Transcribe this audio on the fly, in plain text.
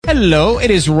Hello, it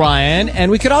is Ryan,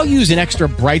 and we could all use an extra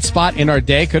bright spot in our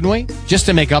day, couldn't we? Just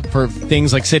to make up for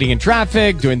things like sitting in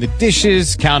traffic, doing the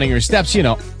dishes, counting your steps, you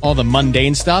know, all the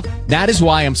mundane stuff. That is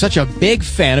why I'm such a big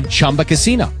fan of Chumba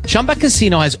Casino. Chumba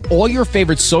Casino has all your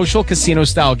favorite social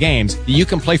casino-style games that you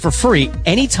can play for free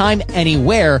anytime,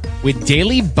 anywhere with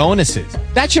daily bonuses.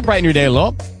 That should brighten your day a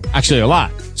little. Actually, a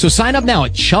lot. So sign up now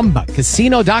at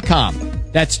ChumbaCasino.com.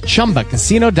 That's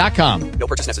ChumbaCasino.com. No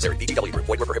purchase necessary. VGW Group.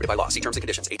 Void where prohibited by law. See terms and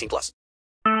conditions. 18+.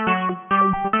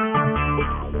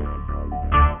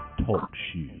 Talk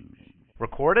shoes.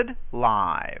 Recorded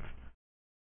live.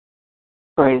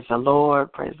 Praise the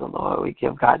Lord. Praise the Lord. We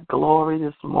give God glory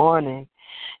this morning.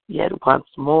 Yet once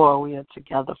more, we are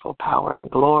together for power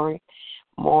and glory.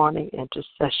 Morning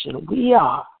intercession. We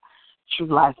are True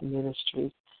Life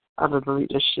Ministries under the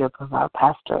leadership of our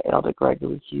pastor, Elder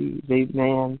Gregory Hughes.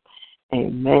 Amen.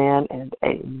 Amen and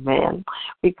amen.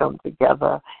 We come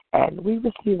together and we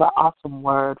receive an awesome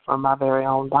word from our very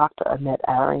own Dr. Annette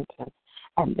Arrington.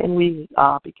 And then we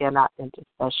begin our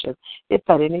intercession. If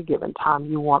at any given time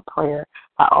you want prayer,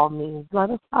 by all means,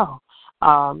 let us know.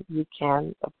 You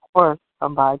can, of course,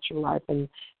 come by True Life and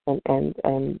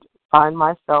find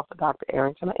myself, Dr.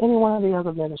 Arrington, or any one of the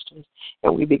other ministers,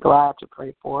 and we'd be glad to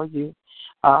pray for you,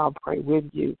 pray with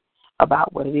you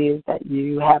about what it is that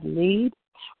you have need,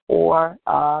 or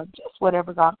just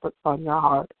whatever God puts on your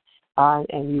heart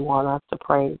and you want us to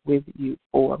pray with you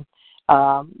for.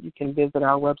 You can visit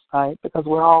our website because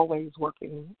we're always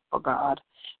working for God.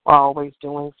 We're always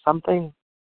doing something.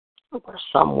 We're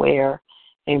somewhere,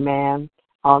 amen,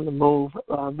 on the move.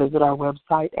 Visit our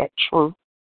website at True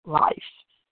Life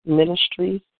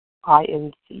Ministries,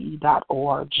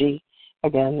 inc.org.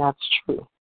 Again, that's True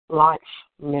Life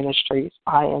Ministries,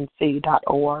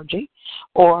 inc.org,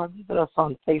 or visit us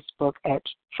on Facebook at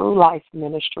True Life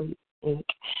Ministries, Inc.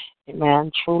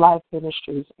 Amen, True Life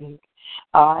Ministries, Inc.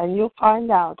 And you'll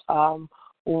find out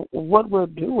what we're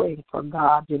doing for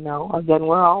God, you know. Again,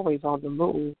 we're always on the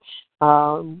move.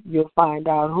 You'll find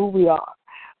out who we are.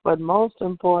 But most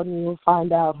important, you'll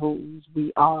find out who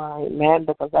we are, amen,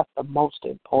 because that's the most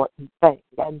important thing.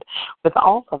 And with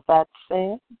all of that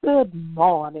said, good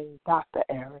morning, Dr.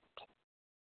 Arrington.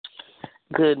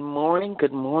 Good morning,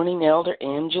 Elder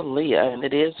Angelia, and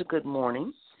it is a good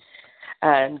morning.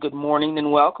 And good morning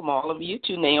and welcome all of you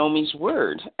to Naomi's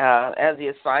Word. As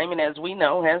the assignment, as we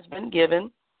know, has been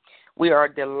given, we are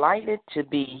delighted to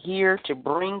be here to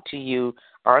bring to you,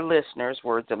 our listeners,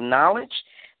 words of knowledge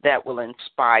that will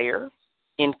inspire,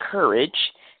 encourage,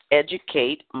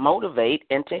 educate, motivate,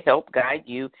 and to help guide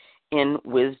you in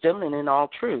wisdom and in all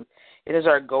truth. It is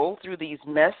our goal through these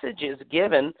messages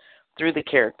given through the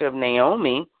character of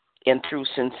Naomi and through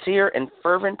sincere and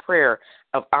fervent prayer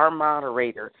of our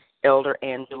moderator, Elder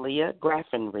Angelia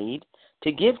Graffenreid,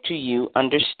 to give to you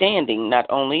understanding, not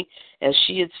only as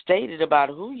she had stated about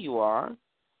who you are,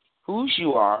 whose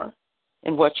you are,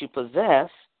 and what you possess,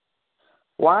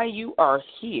 why you are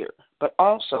here, but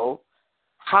also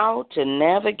how to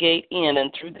navigate in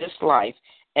and through this life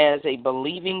as a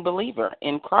believing believer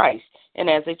in Christ and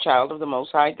as a child of the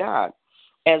Most High God.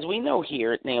 As we know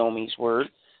here at Naomi's Word,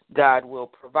 God will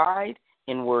provide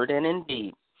in word and in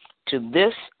deed. To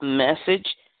this message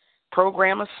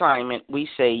program assignment, we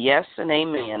say yes and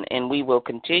amen, and we will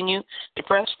continue to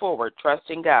press forward,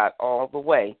 trusting God all the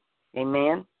way.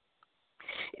 Amen.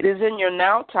 It is in your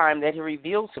now time that He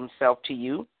reveals Himself to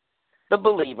you, the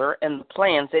believer, and the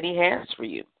plans that He has for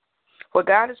you. What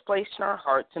God has placed in our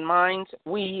hearts and minds,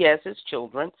 we as His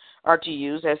children are to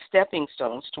use as stepping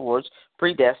stones towards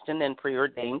predestined and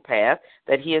preordained path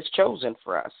that He has chosen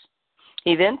for us.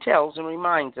 He then tells and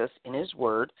reminds us in His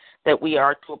Word that we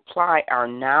are to apply our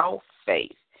now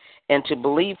faith and to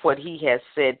believe what He has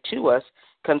said to us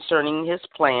concerning His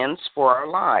plans for our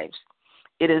lives.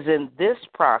 It is in this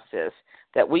process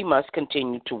that we must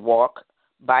continue to walk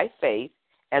by faith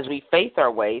as we faith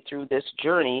our way through this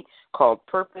journey called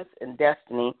purpose and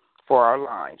destiny for our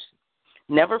lives.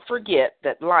 Never forget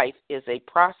that life is a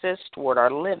process toward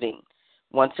our living.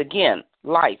 Once again,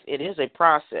 life, it is a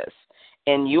process,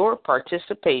 and your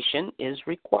participation is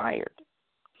required.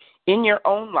 In your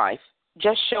own life,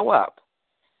 just show up.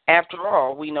 After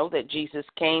all, we know that Jesus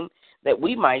came that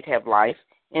we might have life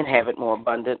and have it more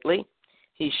abundantly.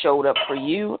 He showed up for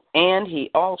you, and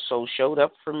He also showed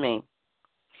up for me.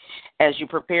 As you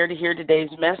prepare to hear today's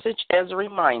message, as a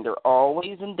reminder,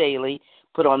 always and daily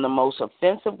put on the most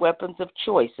offensive weapons of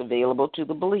choice available to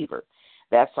the believer.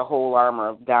 That's the whole armor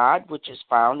of God, which is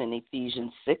found in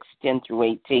Ephesians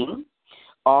 6:10-18.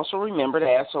 Also remember to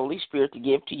ask Holy Spirit to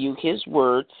give to you His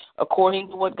Word according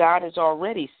to what God has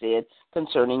already said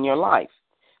concerning your life.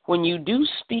 When you do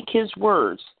speak His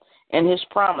words, and his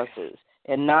promises,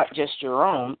 and not just your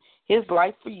own, his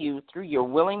life for you through your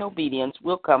willing obedience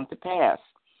will come to pass.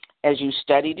 As you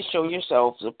study to show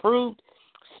yourselves approved,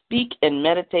 speak and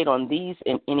meditate on these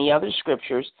and any other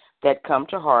scriptures that come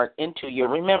to heart and to your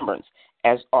remembrance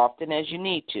as often as you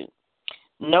need to.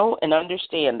 Know and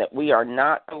understand that we are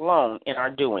not alone in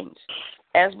our doings.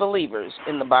 As believers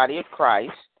in the body of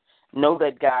Christ, know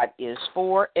that God is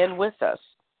for and with us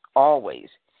always.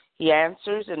 He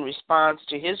answers and responds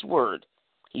to his word.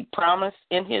 He promised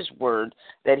in his word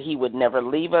that he would never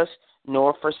leave us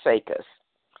nor forsake us.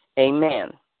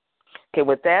 Amen. Okay,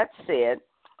 with that said,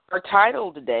 our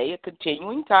title today, a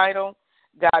continuing title,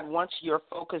 God wants your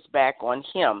focus back on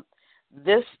him.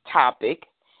 This topic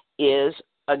is,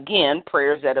 again,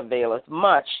 prayers that availeth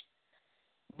much,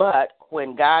 but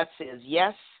when God says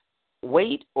yes,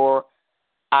 wait, or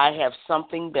I have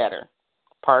something better.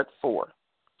 Part 4.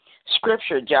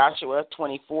 Scripture, Joshua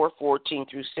 24:14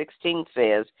 through 16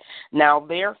 says, Now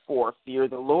therefore fear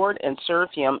the Lord and serve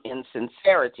him in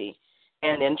sincerity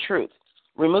and in truth.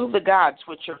 Remove the gods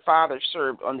which your fathers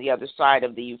served on the other side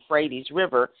of the Euphrates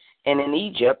River and in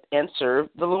Egypt, and serve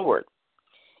the Lord.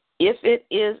 If it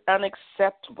is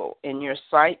unacceptable in your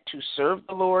sight to serve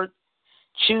the Lord,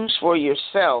 choose for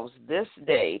yourselves this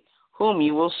day whom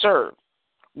you will serve,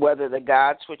 whether the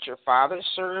gods which your fathers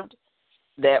served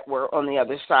that were on the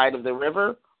other side of the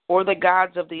river, or the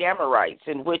gods of the Amorites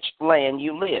in which land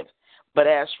you live. But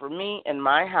as for me and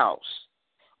my house,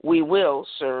 we will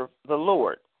serve the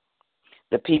Lord.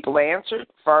 The people answered,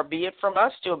 Far be it from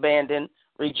us to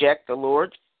reject the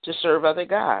Lord, to serve other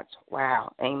gods.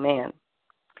 Wow, amen.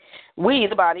 We,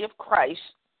 the body of Christ,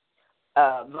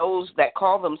 those that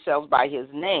call themselves by his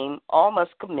name, all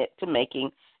must commit to making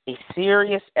a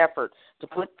serious effort to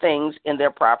put things in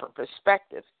their proper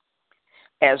perspective.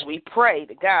 As we pray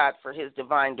to God for his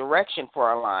divine direction for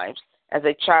our lives, as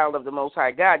a child of the Most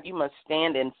High God, you must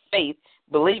stand in faith,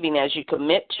 believing as you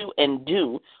commit to and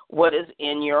do what is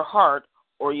in your heart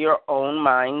or your own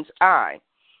mind's eye.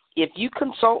 If you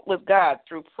consult with God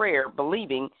through prayer,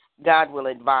 believing, God will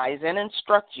advise and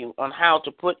instruct you on how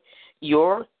to put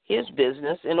his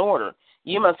business in order.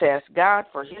 You must ask God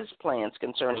for his plans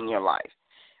concerning your life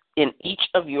in each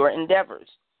of your endeavors.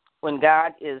 When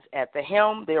God is at the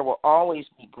helm, there will always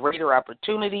be greater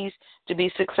opportunities to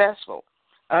be successful.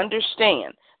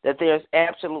 Understand that there's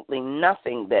absolutely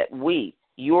nothing that we,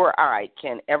 you or I,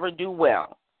 can ever do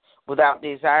well without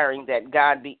desiring that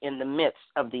God be in the midst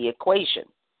of the equation.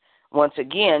 Once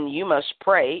again, you must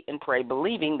pray and pray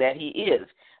believing that he is,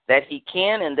 that he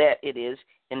can, and that it is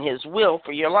in his will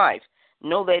for your life.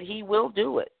 Know that he will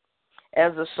do it.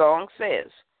 As the song says,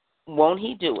 won't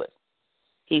he do it?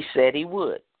 He said he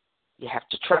would. You have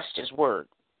to trust his word.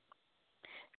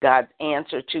 God's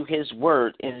answer to his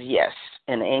word is yes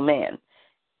and amen.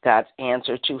 God's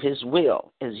answer to his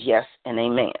will is yes and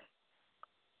amen.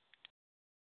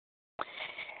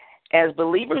 As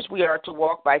believers, we are to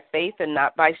walk by faith and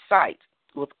not by sight.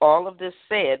 With all of this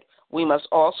said, we must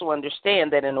also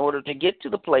understand that in order to get to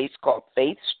the place called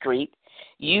Faith Street,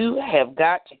 you have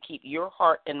got to keep your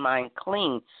heart and mind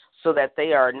clean so that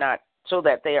they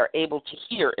are able to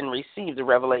hear and receive the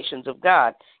revelations of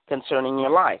God concerning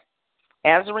your life.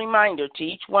 As a reminder to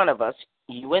each one of us,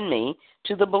 you and me,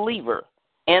 to the believer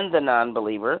and the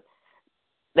non-believer,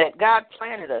 that God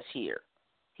planted us here.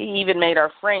 He even made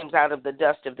our frames out of the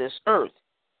dust of this earth.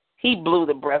 He blew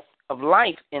the breath of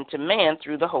life into man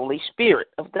through the Holy Spirit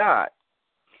of God.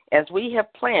 As we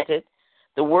have planted,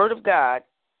 the Word of God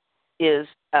is,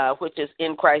 which is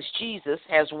in Christ Jesus,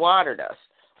 has watered us.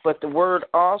 But the Word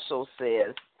also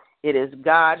says it is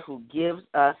God who gives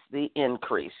us the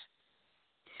increase.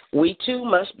 We too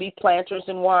must be planters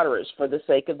and waterers for the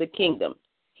sake of the kingdom.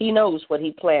 He knows what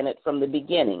he planted from the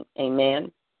beginning.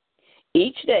 Amen.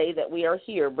 Each day that we are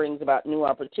here brings about new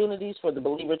opportunities for the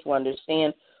believer to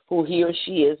understand who he or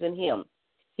she is in him.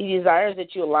 He desires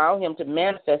that you allow him to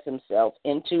manifest himself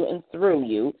into and through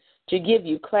you to give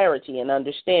you clarity and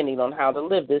understanding on how to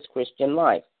live this Christian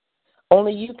life.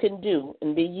 Only you can do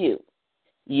and be you.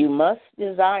 You must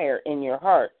desire in your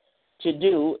heart to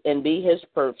do and be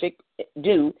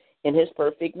in his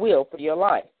perfect will for your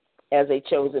life. As a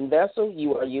chosen vessel,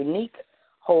 you are unique,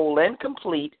 whole, and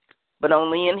complete, but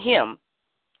only in him.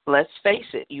 Let's face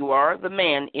it, you are the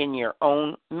man in your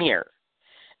own mirror.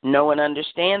 Know and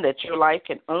understand that your life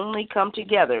can only come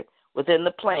together within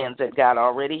the plans that God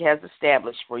already has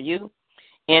established for you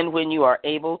and when you are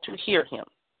able to hear him.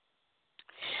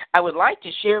 I would like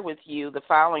to share with you the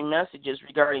following messages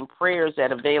regarding prayers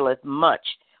that availeth much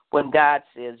when God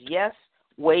says, yes,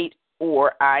 wait,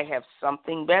 or I have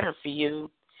something better for you.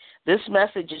 This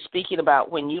message is speaking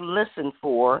about when you listen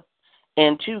for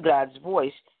and to God's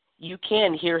voice, you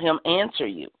can hear him answer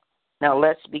you. Now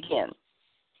let's begin.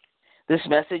 This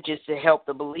message is to help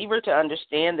the believer to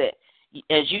understand that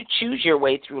as you choose your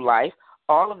way through life,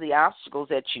 all of the obstacles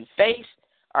that you face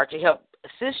are to help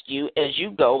assist you as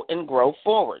you go and grow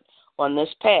forward on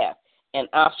this path, an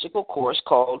obstacle course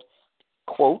called,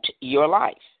 quote, your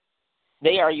life.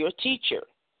 They are your teacher.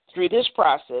 Through this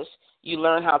process, you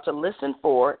learn how to listen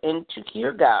for and to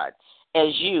hear God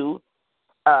as you,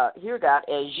 and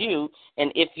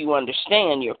if you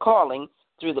understand your calling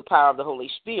through the power of the Holy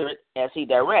Spirit as he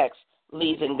directs,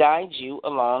 leads, and guides you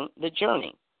along the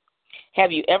journey.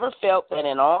 Have you ever felt that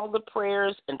in all the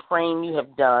prayers and praying you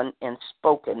have done and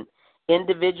spoken,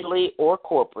 individually or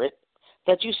corporate,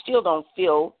 that you still don't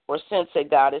feel or sense that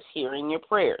God is hearing your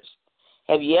prayers?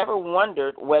 Have you ever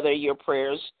wondered whether your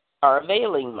prayers are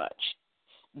availing much?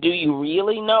 Do you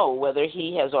really know whether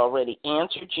he has already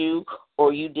answered you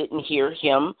or you didn't hear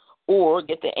him or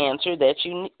get the answer that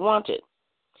you wanted?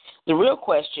 The real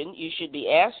question you should be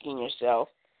asking yourself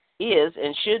is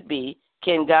and should be,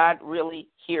 can God really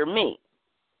hear me?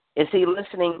 Is he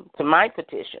listening to my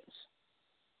petitions?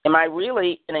 Am I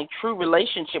really in a true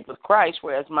relationship with Christ,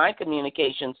 whereas my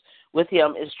communications with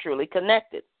him is truly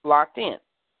connected, locked in?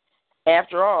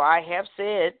 After all, I have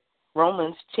said,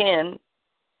 Romans 10,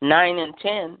 9 and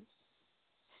 10,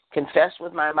 confessed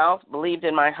with my mouth, believed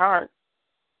in my heart.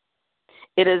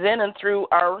 It is in and through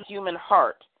our human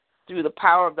heart, through the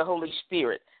power of the Holy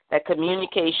Spirit, that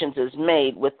communications is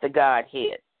made with the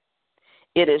Godhead.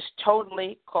 It is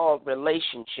totally called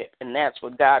relationship, and that's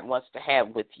what God wants to have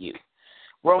with you.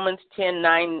 Romans 10,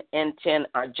 9, and 10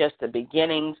 are just the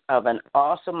beginnings of an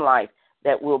awesome life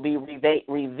that will be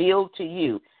revealed to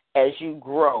you as you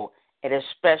grow, and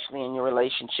especially in your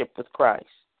relationship with Christ.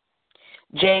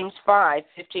 James 5,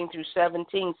 15 through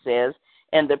 17 says,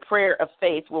 and the prayer of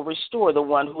faith will restore the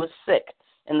one who is sick,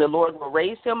 and the Lord will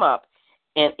raise him up,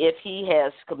 and if he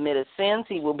has committed sins,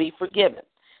 he will be forgiven.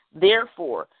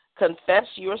 Therefore, confess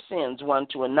your sins one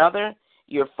to another,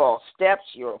 your false steps,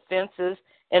 your offenses,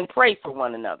 and pray for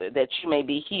one another, that you may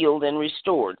be healed and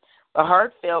restored. The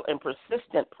heartfelt and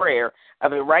persistent prayer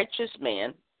of a righteous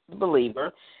man, the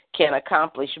believer, can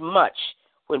accomplish much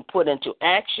when put into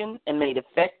action and made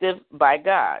effective by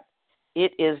God.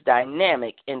 It is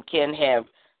dynamic and can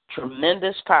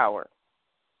tremendous power.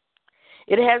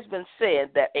 It has been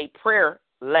said that a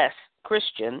prayerless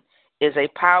Christian is a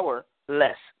powerless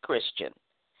Christian.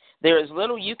 There is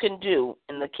little you can do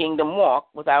in the kingdom walk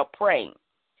without praying.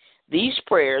 These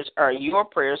prayers are your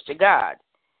prayers to God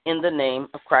in the name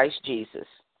of Christ Jesus.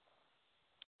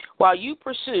 While you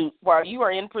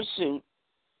are in pursuit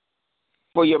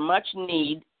for your much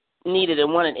needed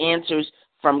and wanted answers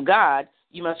from God,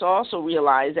 you must also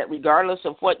realize that regardless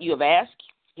of what you have asked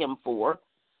him for,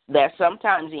 that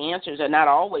sometimes the answers are not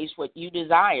always what you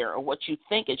desire or what you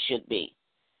think it should be.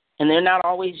 And they're not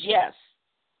always yes.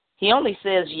 He only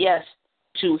says yes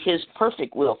to his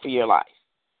perfect will for your life.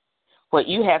 What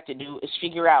you have to do is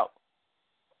figure out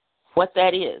what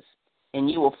that is, and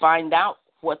you will find out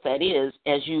what that is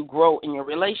as you grow in your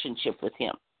relationship with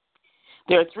him.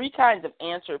 There are three kinds of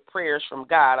answered prayers from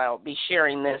God. I'll be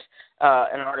sharing this,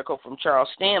 an article from Charles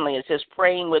Stanley. It says,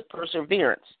 praying with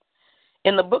perseverance.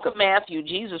 In the book of Matthew,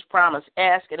 Jesus promised,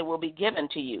 ask and it will be given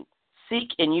to you. Seek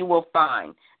and you will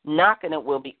find. Knock and it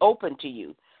will be open to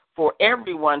you. For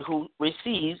everyone who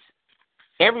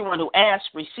asks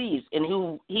receives,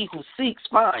 and he who seeks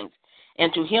finds,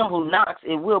 and to him who knocks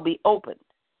it will be opened.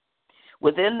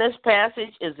 Within this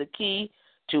passage is the key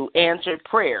to answered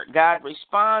prayer. God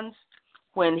responds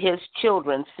when his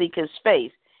children seek his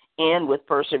face, and with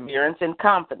perseverance and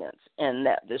confidence. And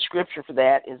the scripture for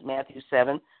that is Matthew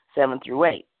 7, 7 through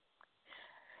 8.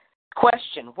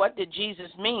 Question, what did Jesus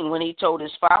mean when he told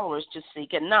his followers to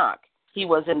seek and knock? He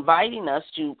was inviting us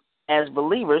to, as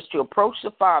believers, to approach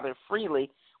the Father freely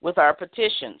with our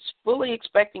petitions, fully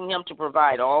expecting him to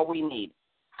provide all we need.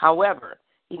 However,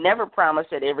 he never promised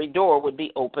that every door would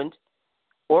be opened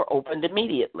or opened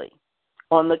immediately.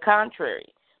 On the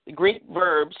contrary, the Greek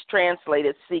verbs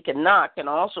translated seek and knock can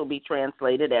also be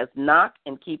translated as knock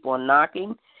and keep on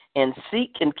knocking and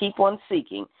seek and keep on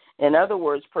seeking. In other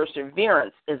words,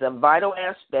 perseverance is a vital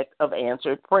aspect of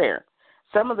answered prayer.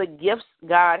 Some of the gifts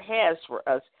God has for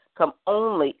us come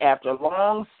only after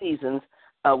long seasons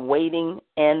of waiting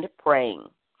and praying.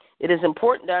 It is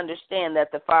important to understand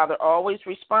that the Father always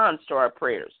responds to our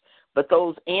prayers, but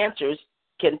those answers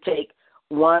can take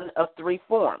one of three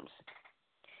forms.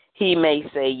 He may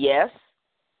say yes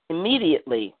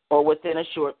immediately or within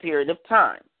a short period of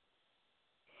time.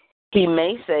 He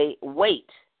may say wait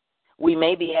We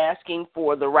may be asking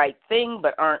for the right thing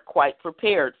but aren't quite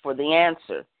prepared for the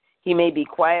answer. He may be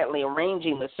quietly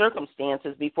arranging the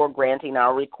circumstances before granting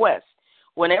our request.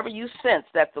 Whenever you sense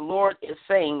that the Lord is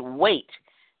saying, wait,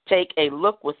 take a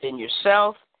look within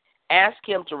yourself. Ask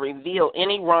him to reveal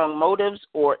any wrong motives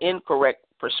or incorrect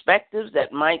perspectives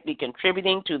that might be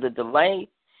contributing to the delay.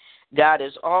 God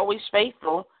is always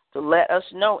faithful to let us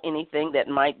know anything that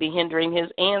might be hindering his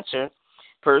answer.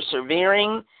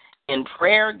 Persevering in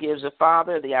prayer gives the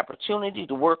Father the opportunity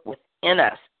to work within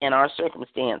us in our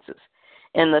circumstances.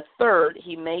 And the third,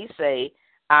 he may say,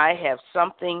 I have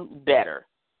something better.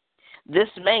 This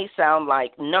may sound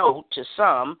like no to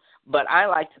some, but I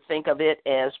like to think of it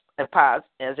as a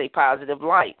positive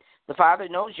light. The Father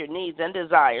knows your needs and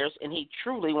desires, and he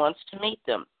truly wants to meet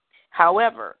them.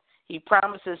 However, he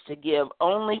promises to give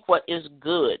only what is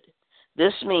good.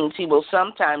 This means he will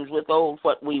sometimes withhold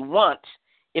what we want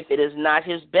if it is not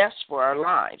his best for our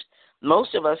lives.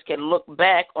 Most of us can look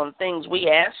back on things we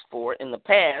asked for in the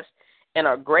past and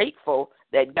are grateful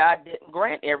that God didn't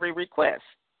grant every request.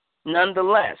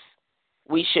 Nonetheless,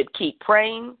 we should keep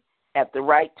praying at the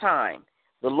right time.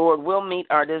 The Lord will meet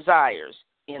our desires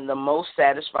in the most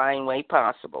satisfying way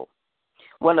possible.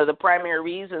 One of the primary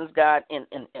reasons God, and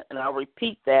I'll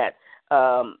repeat that,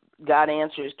 God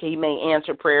answers, he may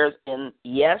answer prayers in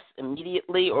yes,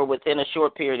 immediately, or within a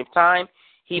short period of time.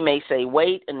 He may say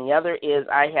wait, and the other is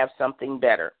I have something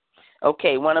better.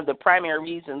 Okay, one of the primary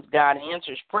reasons God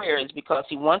answers prayer is because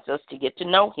he wants us to get to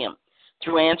know him.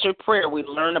 Through answered prayer, we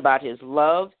learn about his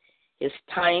love, his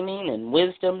timing and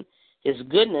wisdom, his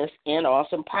goodness and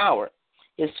awesome power.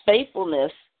 His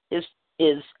faithfulness is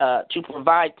to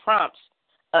provide prompts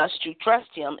us to trust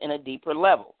him in a deeper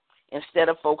level. Instead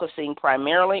of focusing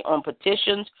primarily on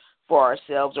petitions for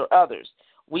ourselves or others,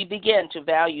 we begin to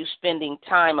value spending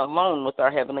time alone with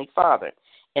our Heavenly Father.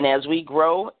 And as we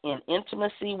grow in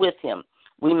intimacy with him,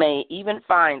 we may even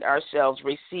find ourselves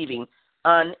receiving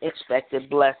unexpected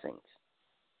blessings.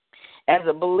 As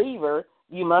a believer,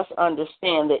 you must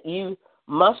understand that you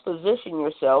must position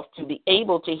yourself to be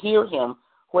able to hear him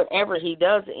whenever he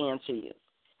does answer you.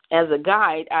 As a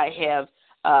guide, I have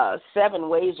 7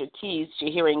 ways or keys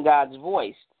to hearing God's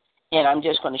voice, and I'm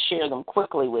just going to share them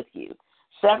quickly with you.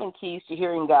 7 keys to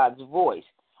hearing God's voice.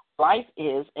 Life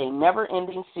is a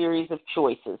never-ending series of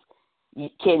choices.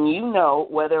 Can you know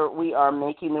whether we are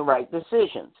making the right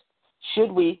decisions?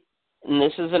 Should we, and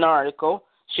this is an article,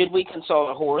 should we consult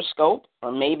a horoscope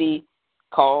or maybe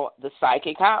call the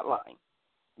psychic hotline?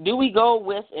 Do we go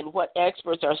with and what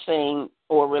experts are saying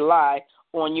or rely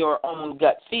on your own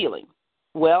gut feeling?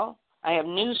 Well, I have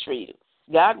news for you.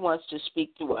 God wants to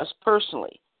speak to us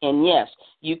personally. And yes,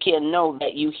 you can know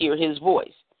that you hear his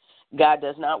voice. God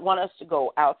does not want us to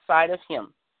go outside of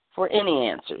him for any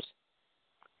answers.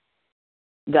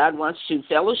 God wants to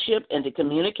fellowship and to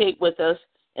communicate with us,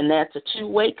 and that's a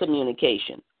two-way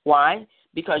communication. Why?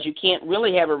 Because you can't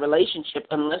really have a relationship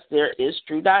unless there is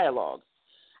true dialogue.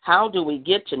 How do we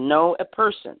get to know a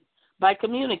person? By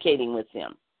communicating with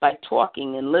them, by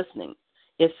talking and listening.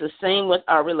 It's the same with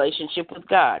our relationship with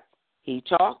God. He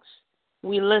talks,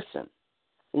 we listen.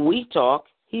 We talk,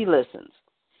 he listens.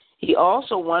 He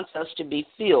also wants us to be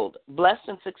filled, blessed,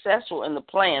 and successful in the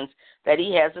plans that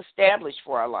he has established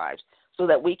for our lives so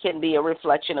that we can be a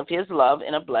reflection of his love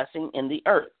and a blessing in the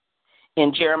earth.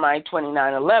 In Jeremiah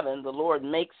 29:11, the Lord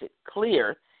makes it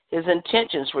clear his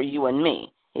intentions for you and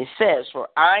me. He says, for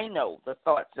I know the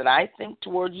thoughts that I think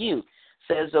toward you,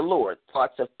 says the Lord,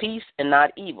 thoughts of peace and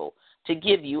not evil, to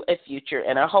give you a future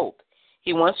and a hope.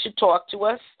 He wants to talk to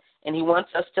us, and he wants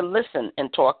us to listen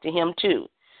and talk to him too.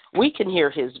 We can hear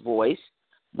his voice.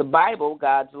 The Bible,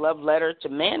 God's love letter to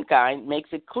mankind, makes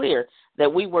it clear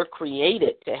that we were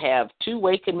created to have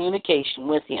two-way communication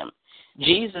with him.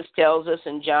 Jesus tells us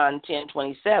in John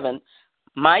 10:27,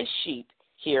 my sheep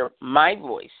hear my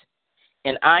voice,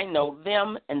 and I know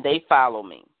them, and they follow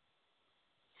me.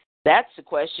 That's the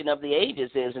question of the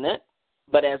ages, isn't it?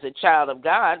 But as a child of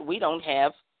God, we don't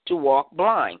have to walk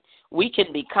blind. We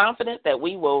can be confident that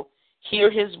we will hear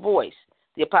his voice.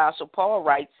 The Apostle Paul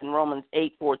writes in Romans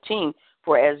 8:14,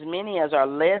 for as many as are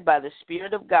led by the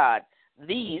Spirit of God,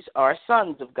 these are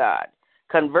sons of God.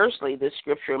 Conversely, this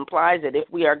scripture implies that if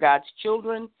we are God's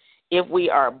children, if we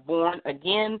are born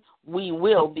again, we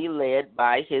will be led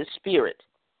by his Spirit.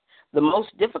 The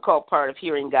most difficult part of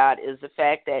hearing God is the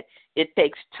fact that it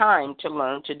takes time to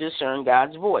learn to discern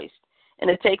God's voice, and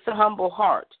it takes a humble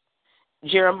heart.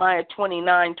 Jeremiah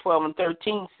 29:12 and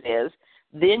 13 says,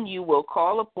 then you will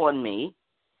call upon me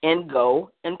and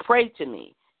go and pray to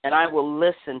me, and I will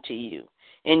listen to you.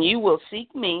 And you will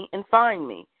seek me and find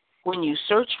me when you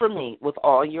search for me with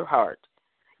all your heart.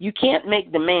 You can't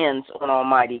make demands on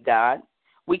Almighty God.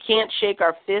 We can't shake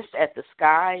our fist at the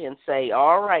sky and say,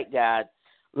 all right, God,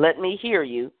 let me hear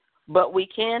you. But we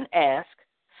can ask,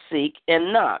 seek,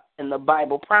 and knock. And the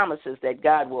Bible promises that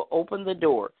God will open the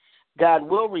door. God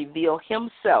will reveal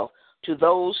himself to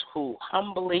those who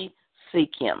humbly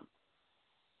seek him.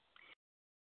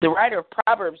 The writer of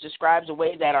Proverbs describes a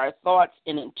way that our thoughts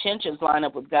and intentions line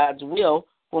up with God's will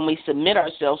when we submit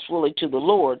ourselves fully to the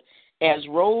Lord. As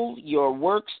roll your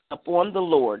works upon the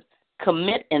Lord,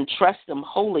 commit and trust them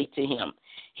wholly to him.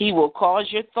 He will cause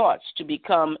your thoughts to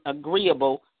become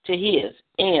agreeable to his,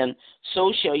 and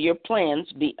so shall your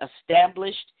plans be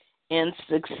established and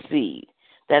succeed.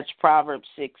 That's Proverbs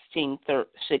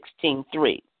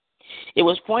 16:3. It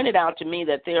was pointed out to me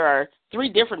that there are 3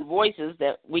 different voices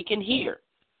that we can hear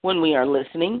when we are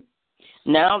listening.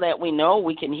 Now that we know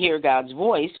we can hear God's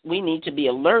voice, we need to be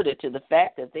alerted to the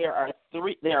fact that there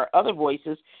are other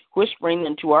voices whispering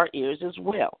into our ears as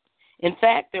well. In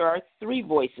fact, there are 3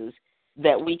 voices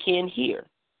that we can hear: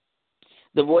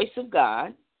 the voice of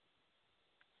God,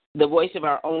 the voice of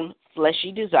our own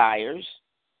fleshy desires,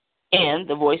 and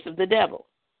the voice of the devil.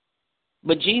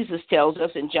 But Jesus tells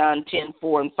us in John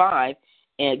 10:4-5,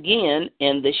 again,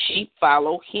 and the sheep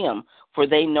follow him, for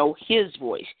they know his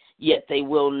voice, yet they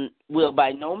will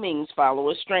by no means follow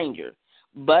a stranger,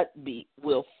 but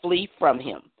will flee from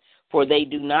him, for they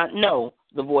do not know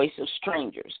the voice of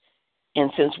strangers.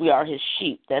 And since we are his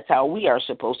sheep, that's how we are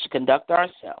supposed to conduct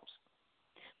ourselves.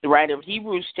 The writer of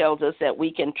Hebrews tells us that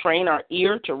we can train our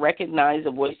ear to recognize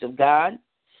the voice of God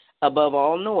above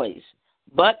all noise.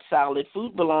 But solid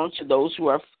food belongs to those who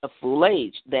are of full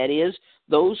age, that is,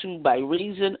 those who by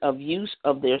reason of use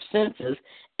of their senses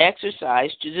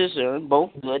exercise to discern both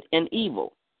good and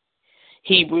evil.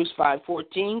 Hebrews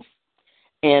 5:14,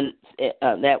 and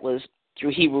that was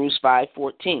through Hebrews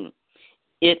 5:14.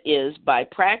 It is by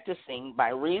practicing, by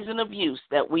reason of use,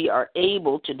 that we are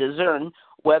able to discern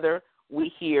whether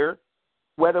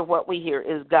what we hear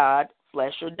is God,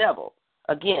 flesh, or devil.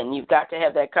 Again, you've got to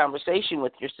have that conversation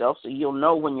with yourself so you'll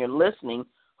know when you're listening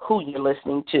who you're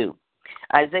listening to.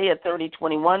 Isaiah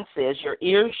 30:21 says, your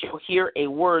ears shall hear a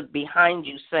word behind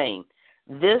you saying,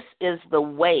 this is the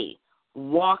way,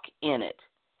 walk in it,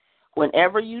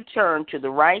 whenever you turn to the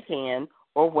right hand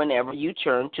or whenever you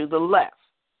turn to the left.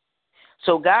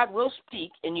 So God will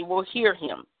speak and you will hear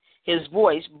him, his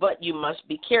voice, but you must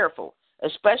be careful,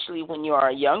 especially when you are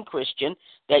a young Christian,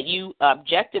 that you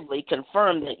objectively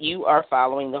confirm that you are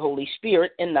following the Holy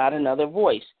Spirit and not another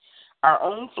voice. Our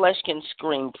own flesh can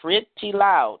scream pretty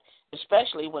loud,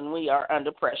 especially when we are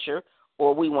under pressure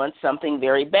or we want something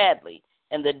very badly,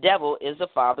 and the devil is the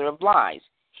father of lies.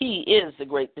 He is the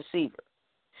great deceiver.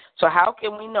 So how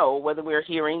can we know whether we're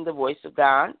hearing the voice of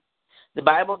God? The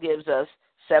Bible gives us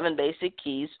 7 basic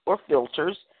keys or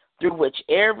filters through which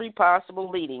every possible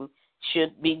leading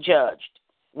should be judged.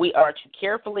 We are to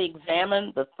carefully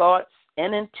examine the thoughts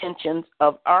and intentions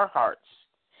of our hearts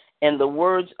and the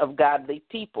words of godly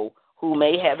people who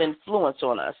may have influence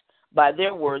on us by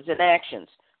their words and actions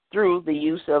through the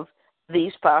use of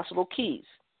these possible keys.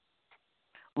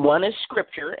 One is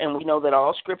Scripture, and we know that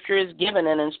all Scripture is given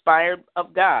and inspired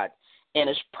of God and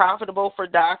is profitable for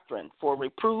doctrine, for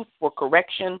reproof, for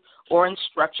correction, or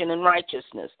instruction in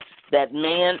righteousness, that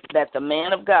the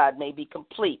man of God may be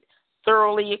complete,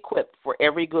 thoroughly equipped for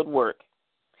every good work.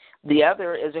 The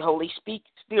other is the Holy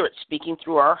Spirit speaking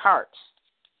through our hearts.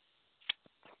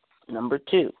 Number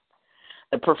 2,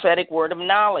 the prophetic word of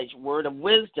knowledge, word of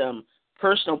wisdom,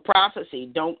 personal prophecy.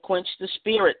 Don't quench the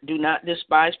spirit. Do not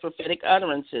despise prophetic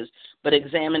utterances, but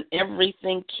examine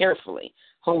everything carefully.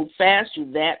 Hold fast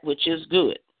to that which is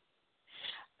good.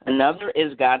 Another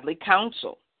is godly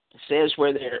counsel. It says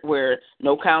where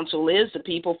no counsel is, the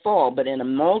people fall, but in a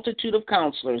multitude of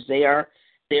counselors there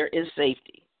is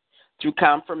safety. Through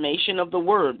confirmation of the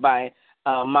word by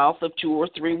mouth of 2 or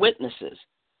 3 witnesses.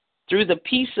 Through the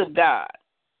peace of God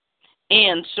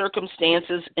and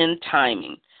circumstances and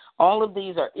timing. All of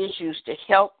these are issues to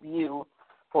help you,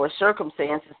 or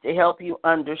circumstances to help you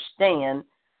understand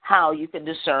how you can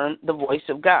discern the voice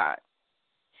of God.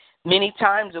 Many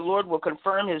times the Lord will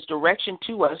confirm his direction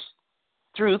to us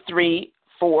through 3,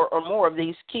 4, or more of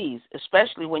these keys,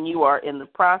 especially when you are in the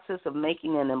process of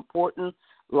making an important,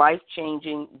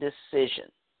 life-changing decision.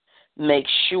 Make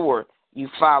sure you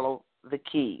follow the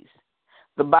keys.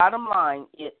 The bottom line,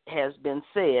 it has been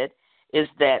said, is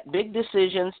that big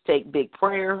decisions take big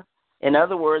prayer. In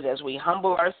other words, as we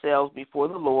humble ourselves before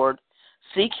the Lord,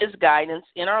 seek his guidance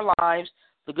in our lives,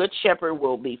 the Good Shepherd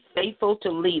will be faithful to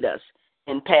lead us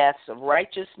in paths of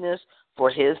righteousness for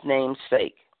his name's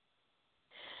sake.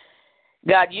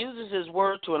 God uses His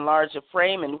Word to enlarge the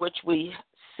frame in which we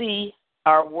see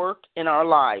our work in our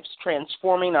lives,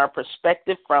 transforming our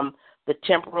perspective from the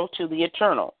temporal to the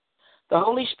eternal. The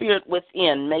Holy Spirit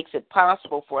within makes it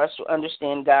possible for us to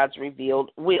understand God's revealed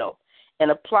will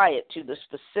and apply it to the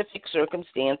specific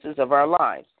circumstances of our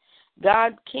lives.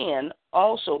 God can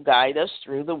also guide us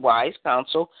through the wise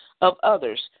counsel of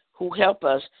others who help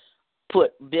us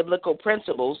put biblical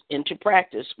principles into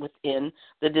practice within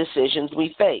the decisions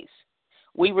we face.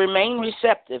 We remain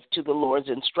receptive to the Lord's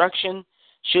instruction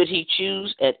should He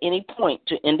choose at any point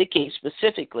to indicate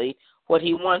specifically what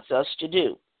He wants us to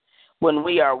do. When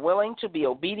we are willing to be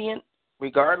obedient,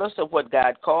 regardless of what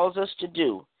God calls us to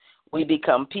do, we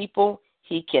become people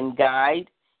He can guide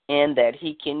and that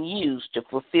He can use to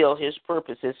fulfill His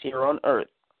purposes here on earth.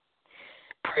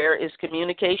 Prayer is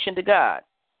communication to God.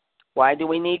 Why do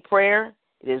we need prayer?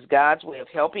 It is God's way of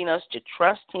helping us to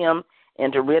trust Him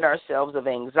and to rid ourselves of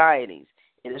anxieties.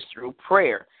 It is through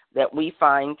prayer that we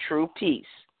find true peace,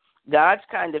 God's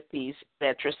kind of peace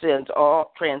that transcends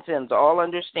all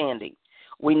understanding.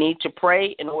 We need to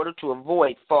pray in order to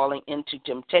avoid falling into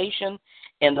temptation,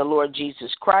 and the Lord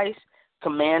Jesus Christ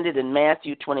commanded in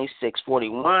Matthew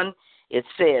 26:41, it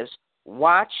says,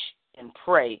 "Watch and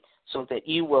pray so that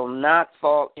you will not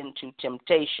fall into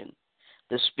temptation.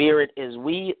 The spirit is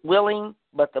willing,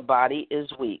 but the body is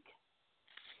weak."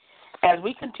 As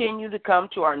we continue to come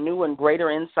to our new and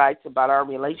greater insights about our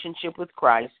relationship with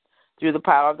Christ through the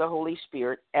power of the Holy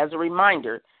Spirit, as a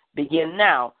reminder, begin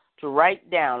now to write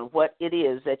down what it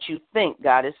is that you think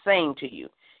God is saying to you.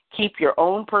 Keep your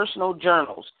own personal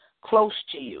journals close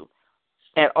to you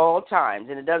at all times,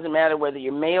 and it doesn't matter whether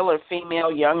you're male or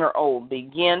female, young or old.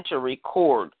 Begin to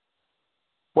record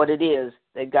what it is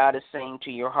that God is saying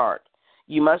to your heart.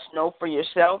 You must know for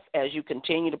yourself as you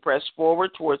continue to press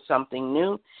forward towards something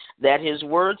new that His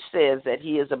Word says that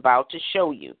He is about to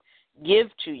show you, give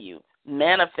to you,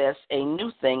 manifest a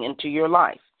new thing into your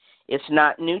life. It's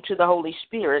not new to the Holy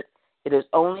Spirit. It is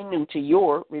only new to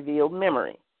your revealed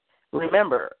memory.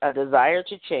 Remember, a desire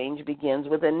to change begins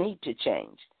with a need to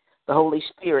change. The Holy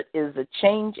Spirit is the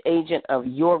change agent of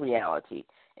your reality,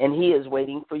 and He is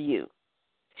waiting for you.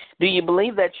 Do you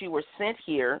believe that you were sent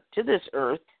here to this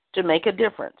earth to make a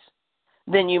difference?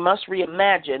 Then you must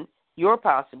reimagine your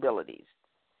possibilities.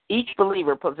 Each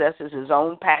believer possesses his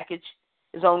own package,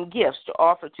 his own gifts to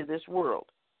offer to this world.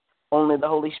 Only the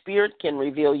Holy Spirit can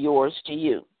reveal yours to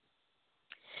you.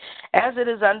 As it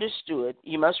is understood,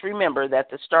 you must remember that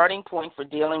the starting point for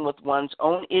dealing with one's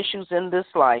own issues in this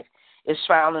life is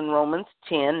found in Romans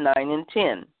 10:9 and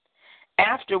 10.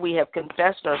 After we have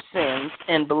confessed our sins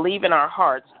and believe in our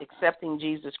hearts, accepting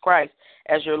Jesus Christ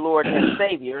as your Lord and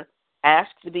Savior,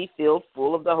 ask to be filled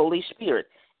full of the Holy Spirit,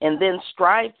 and then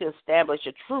strive to establish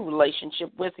a true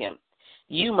relationship with Him.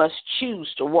 You must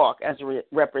choose to walk as a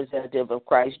representative of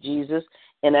Christ Jesus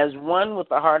and as one with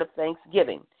a heart of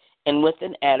thanksgiving and with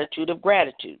an attitude of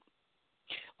gratitude.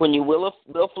 When you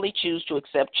willfully choose to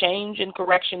accept change and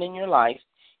correction in your life,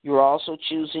 you're also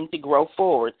choosing to grow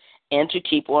forward and to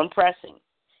keep on pressing.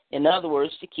 In other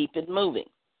words, to keep it moving.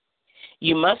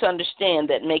 You must understand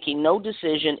that making no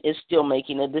decision is still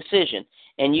making a decision,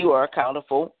 and you are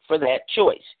accountable for that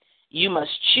choice. You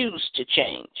must choose to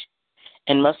change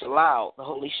and must allow the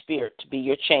Holy Spirit to be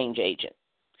your change agent.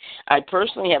 I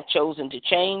personally have chosen to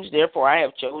change, therefore I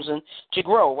have chosen to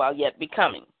grow while yet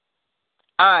becoming.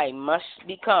 I must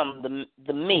become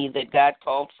the me that God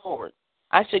called forward.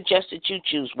 I suggest that you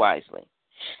choose wisely.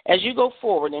 As you go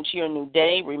forward into your new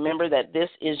day, remember that this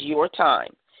is your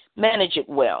time. Manage it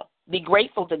well. Be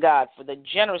grateful to God for the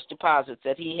generous deposits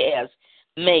that He has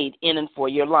made in and for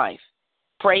your life.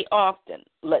 Pray often.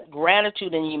 Let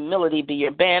gratitude and humility be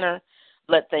your banner.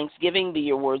 Let thanksgiving be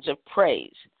your words of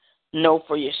praise. Know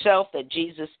for yourself that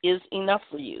Jesus is enough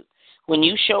for you. When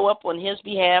you show up on His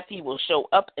behalf, He will show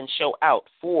up and show out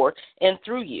for and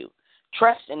through you.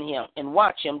 Trust in Him and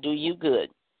watch Him do you good.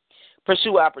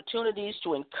 Pursue opportunities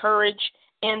to encourage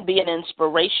and be an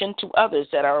inspiration to others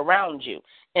that are around you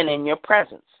and in your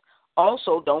presence.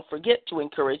 Also, don't forget to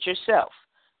encourage yourself.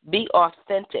 Be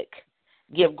authentic.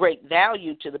 Give great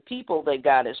value to the people that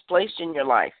God has placed in your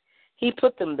life. He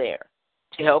put them there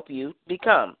to help you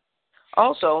become.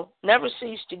 Also, never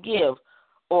cease to give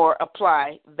or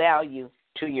apply value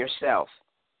to yourself.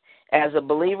 As a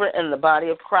believer in the body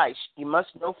of Christ, you must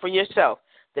know for yourself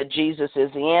that Jesus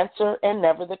is the answer and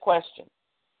never the question.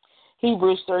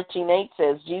 Hebrews 13:8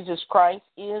 says, Jesus Christ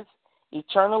is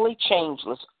eternally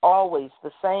changeless, always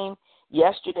the same,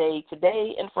 yesterday,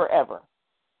 today, and forever.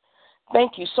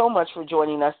 Thank you so much for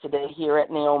joining us today here at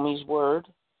Naomi's Word.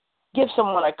 Give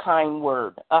someone a kind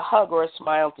word, a hug, or a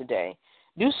smile today.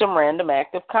 Do some random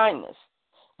act of kindness.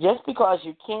 Just because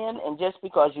you can and just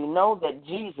because you know that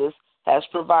Jesus has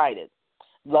provided,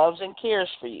 loves and cares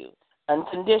for you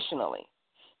unconditionally.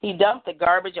 He dumped the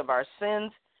garbage of our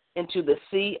sins into the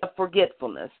sea of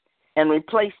forgetfulness and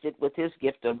replaced it with his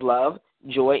gift of love,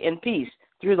 joy, and peace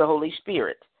through the Holy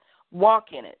Spirit. Walk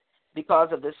in it because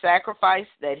of the sacrifice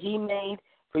that he made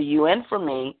for you and for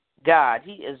me. God,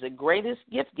 he is the greatest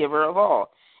gift giver of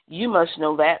all. You must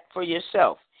know that for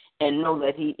yourself and know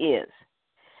that he is.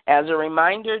 As a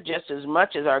reminder, just as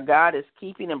much as our God is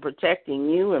keeping and protecting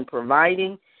you and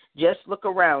providing, just look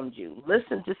around you.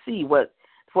 Listen to see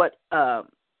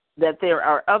that there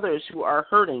are others who are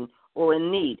hurting or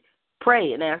in need.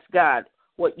 Pray and ask God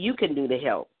what you can do to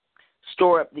help.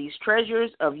 Store up these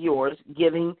treasures of yours,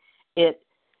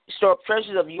 store up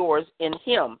treasures of yours in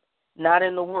him, not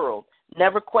in the world.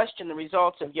 Never question the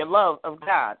results of your love of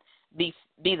God. Be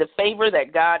the favor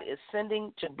that God is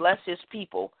sending to bless his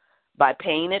people by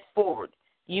paying it forward.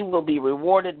 You will be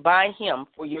rewarded by him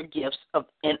for your gifts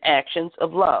and actions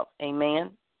of love.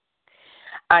 Amen.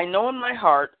 I know in my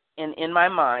heart and in my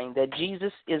mind that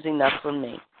Jesus is enough for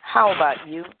me. How about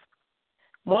you?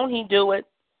 Won't he do it?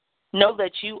 Know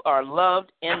that you are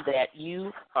loved and that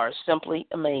you are simply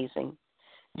amazing.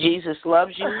 Jesus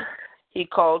loves you. He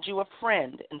called you a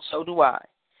friend, and so do I.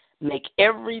 Make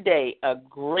every day a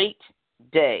great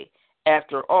day.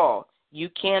 After all, you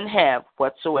can have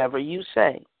whatsoever you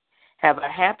say. Have a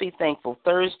happy, thankful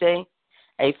Thursday,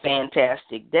 a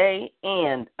fantastic day,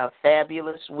 and a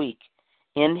fabulous week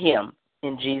in him,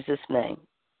 in Jesus' name.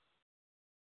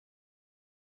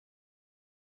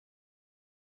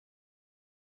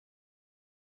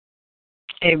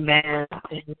 Amen.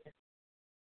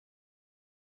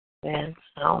 Amen.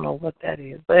 I don't know what that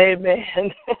is, but amen.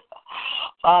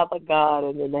 Father God,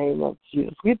 in the name of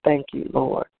Jesus, we thank you,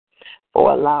 Lord,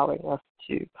 for allowing us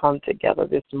to come together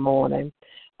this morning.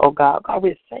 Oh, God,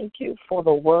 we thank you for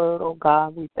the word, oh,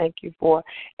 God. We thank you for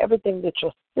everything that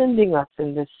you're sending us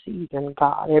in this season,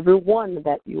 God. Everyone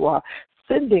that you are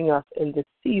sending us in this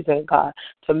season, God,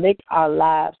 to make our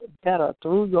lives better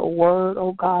through your word,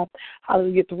 oh, God.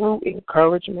 Hallelujah, through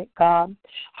encouragement, God.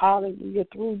 Hallelujah,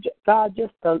 through, God,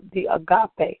 just the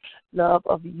agape love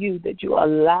of you that you're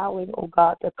allowing, oh,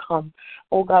 God, to come.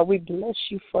 Oh, God, we bless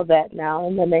you for that now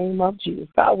in the name of Jesus.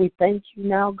 God, we thank you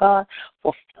now, God,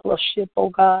 for fellowship, oh,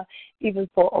 God, even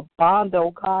for a bond,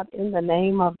 oh, God, in the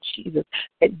name of Jesus,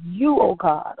 that you, oh,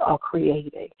 God, are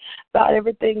creating. God,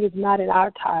 everything is not in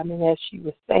our timing, as she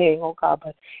was saying, oh, God,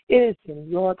 but it is in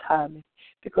your timing,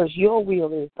 because your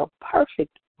will is the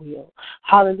perfect will.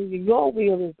 Hallelujah. Your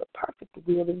will is the perfect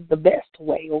will, is the best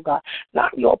way, oh God.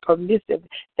 Not your permissive,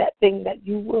 that thing that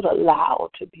you would allow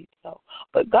to be so.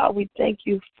 But God, we thank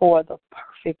you for the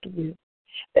perfect will.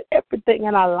 That everything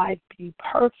in our life be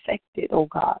perfected, oh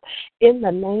God, in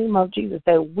the name of Jesus,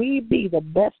 that we be the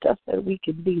best us that we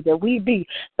can be, that we be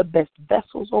the best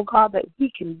vessels, oh God, that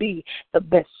we can be the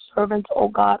best servants, oh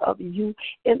God, of you,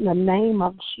 in the name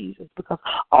of Jesus, because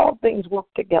all things work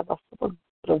together for the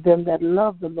of them that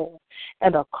love the Lord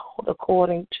and are called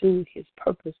according to his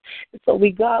purpose. And so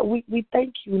we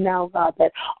thank you now, God,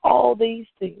 that all these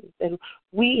things that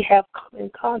we have come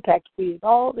in contact with,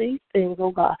 all these things,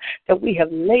 oh God, that we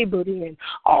have labored in,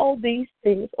 all these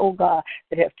things, oh God,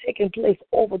 that have taken place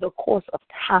over the course of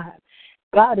time,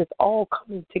 God, is all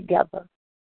coming together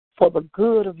for the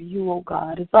good of you, oh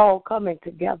God. It's all coming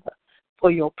together for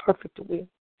your perfect will.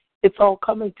 It's all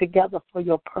coming together for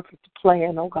your perfect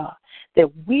plan, oh God, that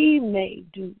we may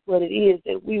do what it is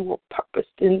that we were purposed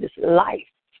in this life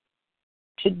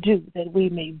to do, that we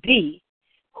may be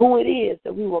who it is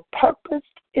that we were purposed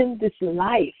in this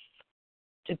life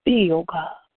to be, oh God.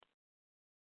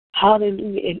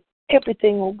 Hallelujah. And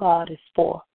everything, oh God, is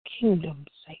for kingdom's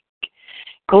sake.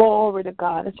 Glory to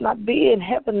God. It's not being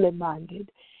heavenly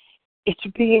minded. It's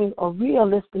being a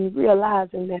realist and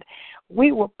realizing that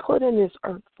we were put in this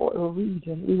earth for a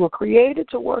reason. We were created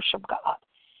to worship God,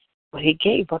 but he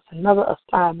gave us another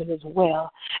assignment as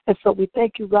well. And so we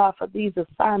thank you, God, for these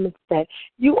assignments that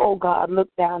you, oh God,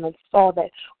 looked down and saw that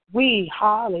we,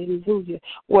 hallelujah,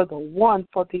 were the one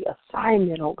for the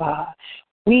assignment, oh God.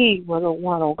 We were the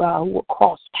one, oh God, who would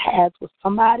cross paths with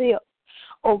somebody else,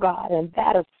 oh God, and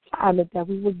that assignment that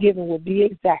we were given would be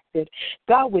exacted.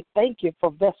 God, we thank you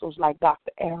for vessels like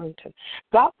Dr. Arrington.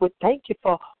 God, we thank you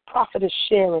for Prophetess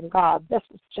Sharon, God,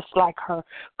 vessels just like her.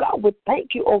 God, we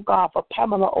thank you, oh God, for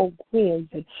Pamela O'Gwynn.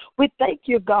 And we thank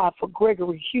you, God, for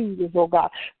Gregory Hughes, oh God.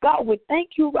 God, we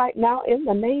thank you right now in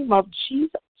the name of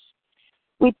Jesus.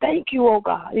 We thank you, oh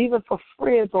God, even for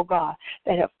friends, oh God,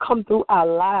 that have come through our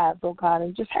lives, oh God,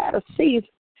 and just had a season.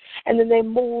 and then they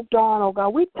moved on, oh God.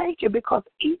 We thank you because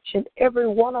each and every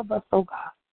one of us, oh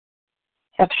God,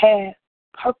 have had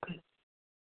purpose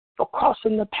for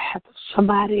crossing the path of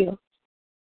somebody else.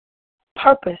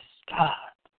 Purpose, God,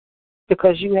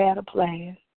 because you had a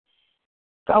plan.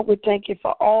 God, we thank you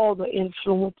for all the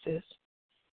influences.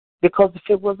 Because if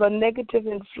it was a negative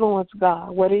influence, God,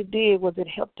 what it did was it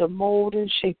helped to mold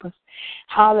and shape us.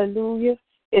 Hallelujah.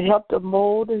 It helped to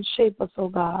mold and shape us, oh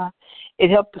God.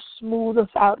 It helped to smooth us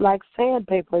out like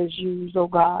sandpaper is used, oh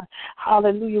God.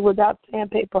 Hallelujah. Without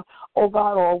sandpaper, oh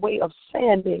God, or a way of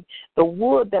sanding the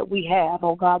wood that we have,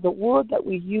 oh God, the wood that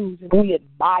we use and we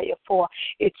admire for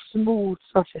its smooth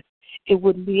surface. It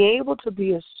wouldn't be able to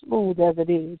be as smooth as it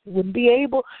is. It wouldn't be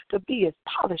able to be as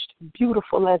polished and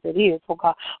beautiful as it is, oh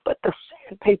God. But the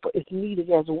sandpaper is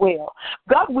needed as well.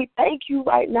 God, we thank you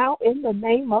right now in the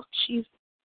name of Jesus.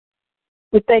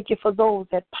 We thank you for those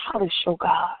that polish, oh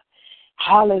God.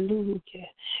 Hallelujah.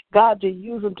 God, to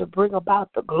use them to bring about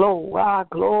the glow. Our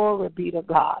glory be to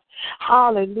God.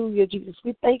 Hallelujah, Jesus.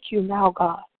 We thank you now,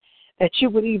 God, that you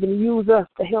would even use us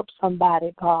to help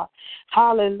somebody, God.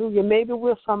 Hallelujah. Maybe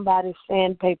we're somebody's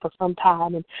sandpaper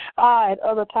sometime, and at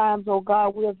other times, oh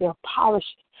God, we're their polishing.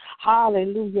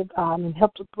 Hallelujah, God, and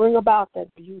help to bring about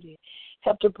that beauty.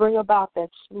 Help to bring about that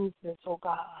smoothness, oh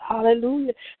God.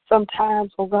 Hallelujah.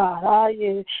 Sometimes, oh God,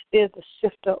 there's a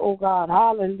sifter, oh God.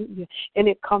 Hallelujah. And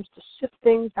it comes to sift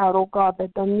things out, oh God,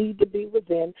 that don't need to be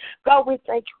within. God, we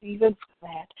thank you even for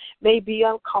that. May be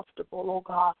uncomfortable, oh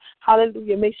God.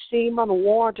 Hallelujah. May seem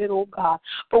unwarranted, oh God.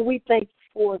 But we thank you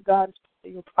for it, God, for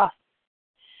your process.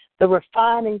 The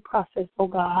refining process, oh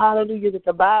God, hallelujah, that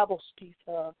the Bible speaks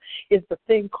of is the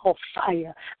thing called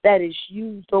fire that is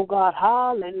used, oh God,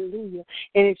 hallelujah,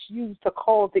 and it's used to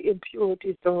cause the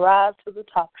impurities to rise to the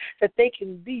top, that they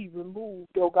can be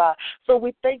removed, oh God. So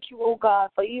we thank you, oh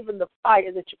God, for even the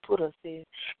fire that you put us in.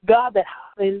 God, that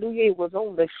hallelujah, it was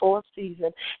only for a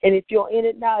season, and if you're in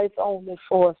it now, it's only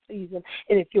for a season,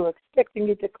 and if you're expecting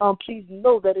it to come, please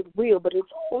know that it will, but it's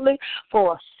only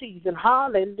for a season.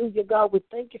 Hallelujah, God, we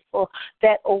thank you for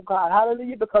that, oh God.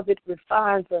 Hallelujah, because it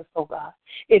refines us, oh God.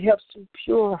 It helps to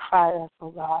purify us, oh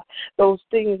God. Those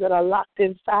things that are locked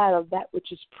inside of that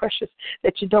which is precious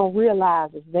that you don't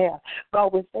realize is there.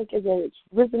 God, we thank you that it's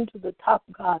risen to the top,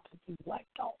 God, to be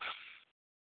wiped off,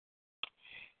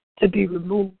 to be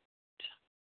removed.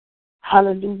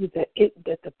 Hallelujah, that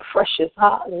the precious,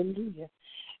 hallelujah,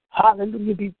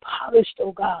 be polished,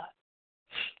 oh God.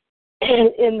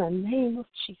 And in the name of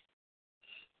Jesus.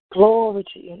 Glory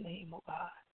to your name, oh God.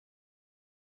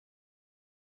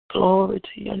 Glory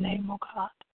to your name, oh God.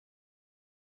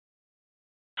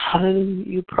 Hallelujah,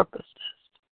 you purposed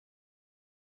us.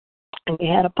 And we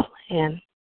had a plan.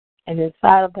 And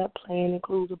inside of that plan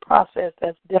includes a process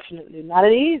that's definitely not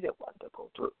an easy one to go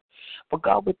through. But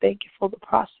God, we thank you for the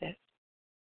process.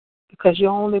 Because you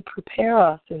only prepare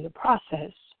us in the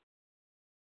process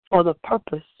for the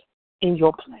purpose in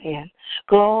your plan.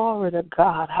 Glory to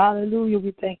God. Hallelujah.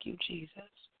 We thank you, Jesus.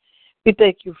 We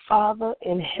thank you, Father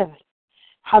in heaven.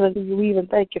 Hallelujah. We even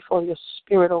thank you for your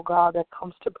spirit, oh God, that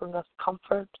comes to bring us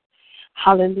comfort.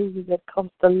 Hallelujah. That comes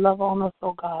to love on us,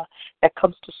 oh God. That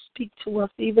comes to speak to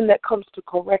us, even that comes to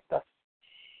correct us.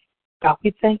 God,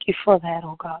 we thank you for that,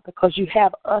 oh God, because you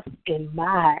have us in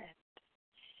mind.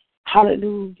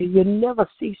 Hallelujah. You never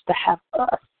cease to have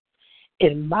us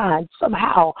in mind.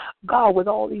 Somehow, God, with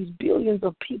all these billions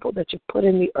of people that you put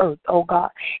in the earth, oh God,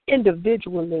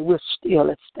 individually we're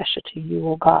still special to you,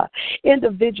 oh God.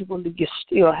 Individually, you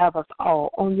still have us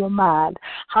all on your mind.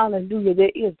 Hallelujah.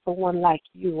 There is no one like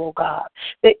you, oh God.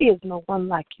 There is no one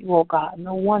like you, oh God.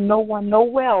 No one,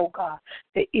 nowhere, oh God.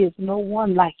 There is no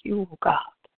one like you, oh God.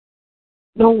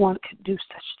 No one could do such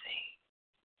thing.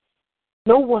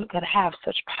 No one could have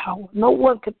such power. No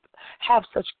one could have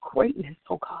such greatness,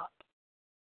 oh God.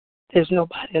 There's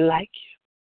nobody like you.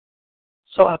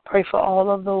 So I pray for all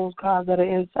of those, God, that are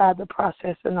inside the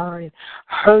process and are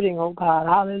hurting, oh God.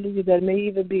 Hallelujah. That may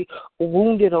even be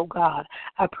wounded, oh God.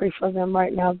 I pray for them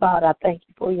right now, God. I thank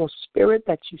you for your spirit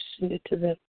that you send it to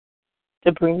them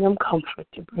to bring them comfort,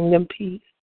 to bring them peace.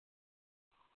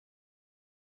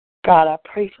 God, I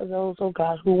pray for those, oh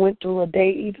God, who went through a day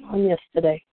even on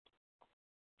yesterday.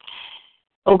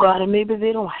 Oh God, and maybe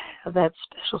they don't have that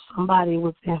special somebody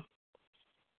with them.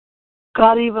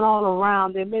 God, even all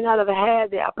around, they may not have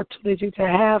had the opportunity to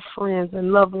have friends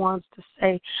and loved ones to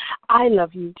say, I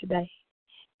love you today.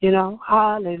 You know,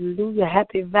 hallelujah.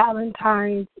 Happy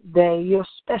Valentine's Day. You're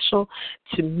special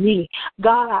to me.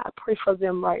 God, I pray for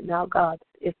them right now, God.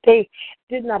 If they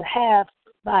did not have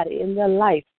somebody in their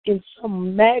life in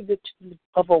some magnitude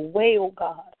of a way, oh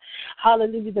God.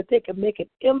 Hallelujah, that they can make an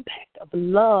impact of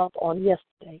love on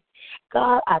yesterday.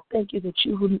 God, I thank you that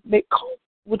you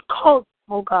would cause,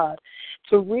 oh God,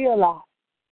 to realize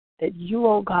that you,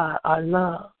 oh God, are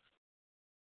love.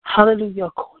 Hallelujah,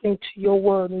 according to your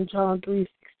word in John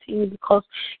 3:16, because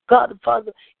God the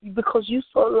Father, because you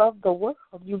so loved the world,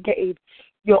 you gave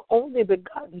your only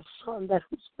begotten Son, that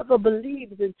whosoever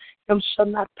believes in him shall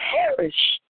not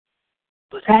perish,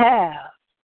 but have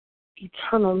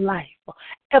eternal life, or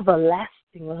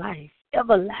everlasting life,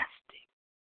 everlasting.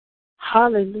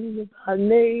 Hallelujah, God.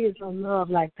 There is no love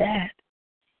like that.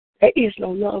 There is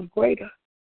no love greater.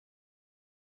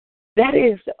 That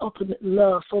is the ultimate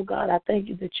love. So, God, I thank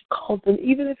you that you called them,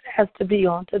 even if it has to be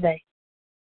on today,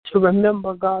 to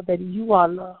remember, God, that you are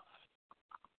love.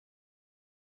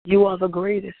 You are the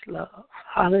greatest love.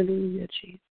 Hallelujah,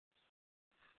 Jesus.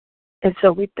 And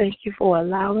so we thank you for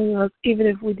allowing us, even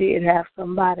if we did have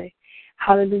somebody,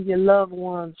 hallelujah, loved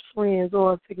ones, friends,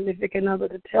 or a significant other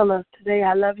to tell us, today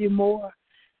I love you more.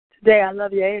 Today I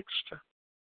love you extra.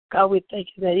 God, we thank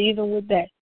you that even with that,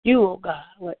 you, oh God,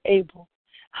 were able,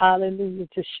 hallelujah,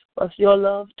 to show us your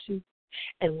love too.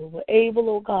 And we were able,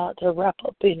 oh God, to wrap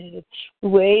up in it. We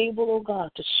were able, oh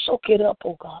God, to soak it up,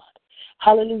 oh God.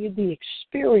 Hallelujah, the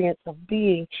experience of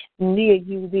being near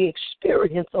you, the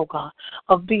experience, oh God,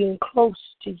 of being close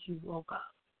to you, oh God.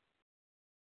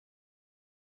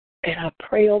 And I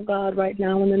pray, oh God, right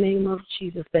now in the name of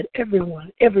Jesus, that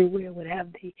everyone, everywhere would have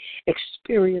the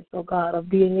experience, oh God, of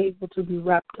being able to be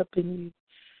wrapped up in you.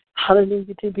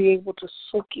 Hallelujah, to be able to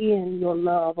soak in your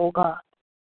love, oh God.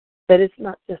 That it's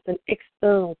not just an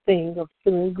external thing of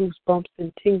feeling goosebumps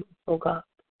and tingles, oh God.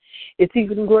 It's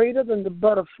even greater than the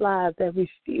butterflies that we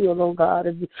feel, oh God.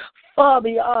 It's far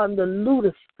beyond the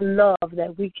ludicrous love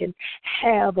that we can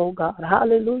have, oh God.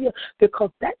 Hallelujah.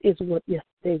 Because that is what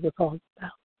yesterday was all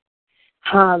about.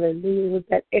 Hallelujah. It was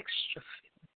that extra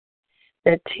feeling,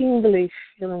 that tingly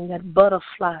feeling, that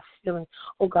butterfly feeling,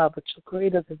 oh God, but you're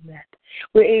greater than that.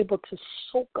 We're able to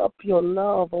soak up your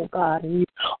love, oh God, and you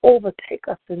overtake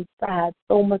us inside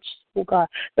so much, oh God,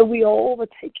 that we are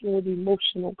overtaken with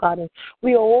emotion, oh God, and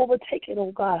we are overtaken,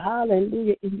 oh God,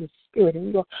 hallelujah, in your spirit,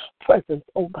 in your presence,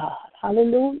 oh God,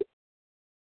 hallelujah.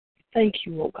 Thank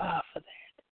you, oh God, for that.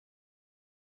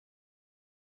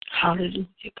 Hallelujah,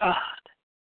 God.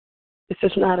 This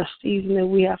is not a season that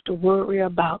we have to worry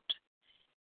about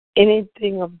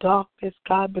anything of darkness,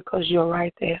 God, because you're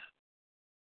right there.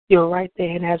 You're right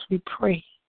there. And as we pray,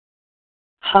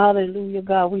 hallelujah,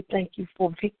 God, we thank you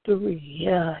for victory.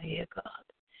 Yeah, God.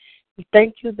 We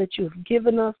thank you that you've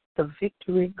given us the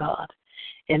victory, God.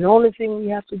 And the only thing we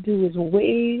have to do is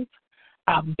wave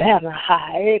our banner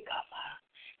high, God.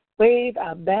 Wave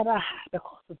our banner high,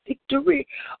 because the victory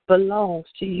belongs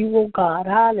to you, oh God.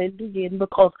 Hallelujah. And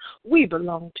because we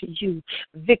belong to you,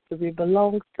 victory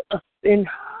belongs to us. In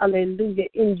hallelujah,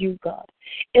 in you, God.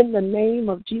 In the name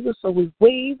of Jesus, so we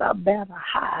wave our banner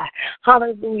high.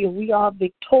 Hallelujah. We are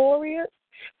victorious.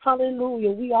 Hallelujah.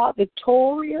 We are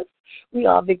victorious. We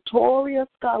are victorious,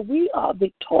 God. We are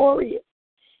victorious.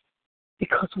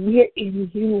 Because we're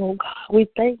in you, oh God. We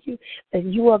thank you that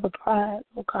you are the prize,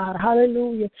 oh God.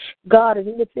 Hallelujah. God, and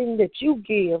anything that you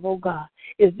give, oh God,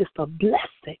 is just a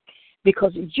blessing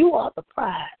because you are the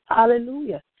prize.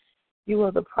 Hallelujah. You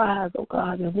are the prize, oh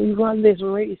God. And we run this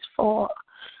race for,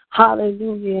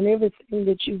 hallelujah, and everything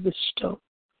that you bestow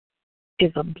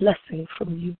is a blessing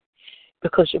from you.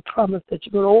 Because you promised that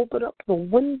you're going to open up the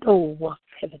window of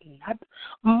heaven. Not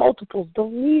multiples.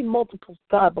 Don't need multiples,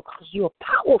 God, because you're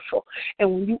powerful.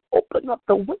 And when you open up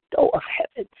the window of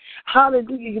heaven,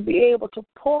 hallelujah, you'll be able to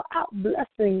pour out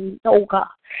blessings, oh God,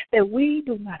 that we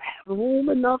do not have room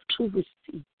enough to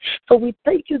receive. So we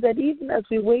thank you that even as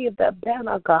we wave that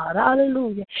banner, God,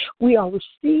 hallelujah, we are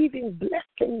receiving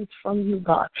blessings from you,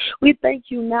 God. We thank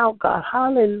you now, God,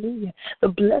 hallelujah, the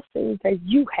blessings that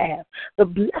you have, the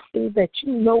blessings that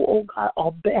you know, oh God,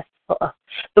 are best for us.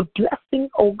 The blessings,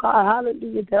 oh God,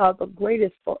 hallelujah, that are the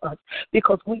greatest for us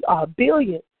because we are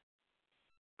billions,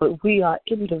 but we are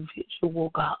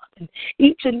individual, God. And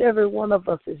each and every one of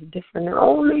us is different. And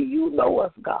only you know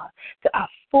us, God, to our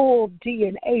full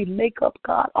DNA makeup,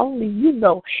 God. Only you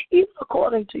know, even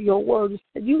according to your word,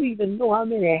 you even know how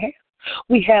many hairs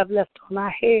we have left on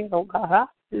our head, oh God.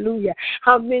 Hallelujah.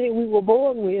 How many we were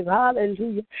born with,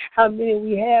 hallelujah. How many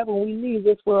we have when we leave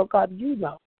this world, God, you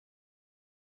know.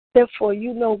 Therefore,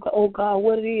 you know, oh God,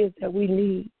 what it is that we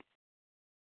need,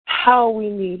 how we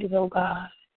need it, oh God.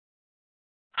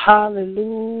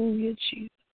 Hallelujah, Jesus.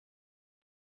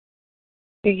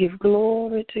 We give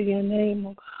glory to your name,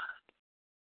 oh God,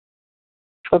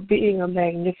 for being a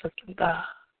magnificent God.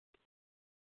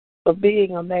 for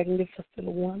being a magnificent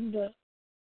wonder.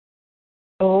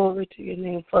 Glory to your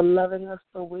name, for loving us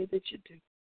the way that you do.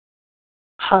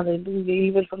 Hallelujah.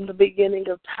 Even from the beginning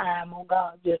of time, oh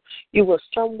God, you were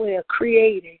somewhere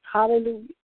creating.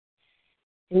 Hallelujah.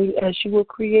 And as you were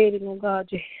creating, oh God,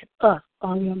 you had us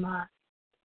on your mind.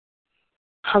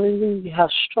 Hallelujah. How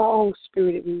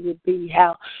strong-spirited we would be,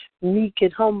 how meek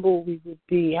and humble we would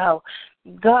be, how,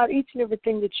 God, each and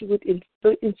everything that you would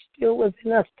instill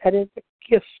within us, that is a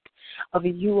gift of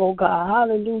you, oh God.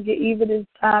 Hallelujah. Even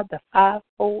inside the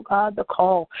fivefold, God, the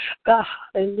call. God,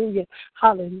 hallelujah.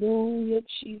 Hallelujah,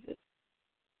 Jesus.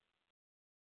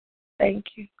 Thank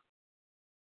you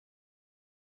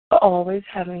for always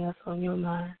having us on your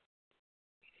mind.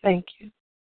 Thank you.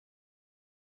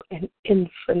 An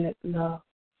infinite love.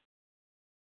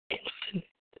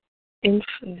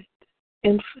 Infinite.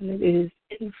 Infinite. It is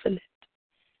infinite.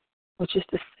 Which is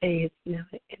to say, it's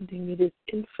never ending. It is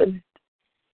infinite.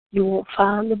 You won't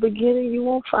find the beginning. You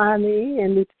won't find the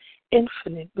end. It's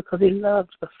infinite because He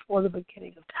loved before the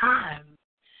beginning of time.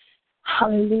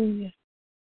 Hallelujah.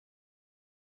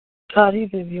 God,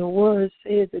 even if your word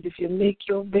says that if you make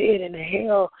your bed in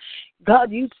hell,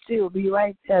 God, you'd still be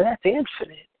right there. That's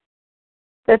infinite.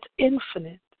 That's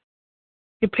infinite.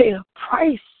 You pay a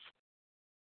price.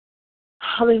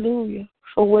 Hallelujah.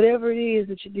 For whatever it is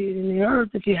that you did in the earth,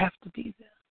 if you have to be there.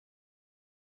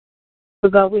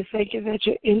 But God, we thank you that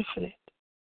you're infinite.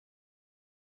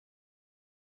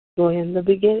 You're in the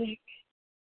beginning.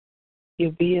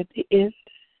 You'll be at the end.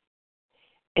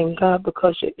 And God,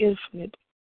 because you're infinite,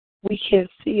 we can't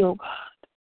see, oh God,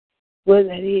 where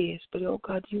that is. But, oh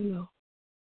God, you know.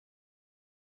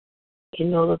 You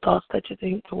know the thoughts that you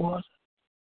think towards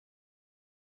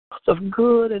us. Of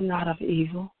good and not of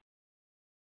evil.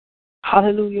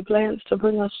 Hallelujah. Plans to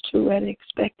bring us to an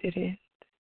expected end.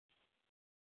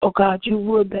 Oh God, you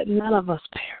would that none of us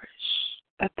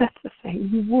perish. That's the thing.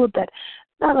 You would that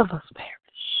none of us perish.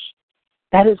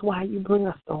 That is why you bring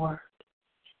us the word.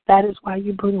 That is why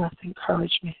you bring us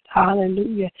encouragement.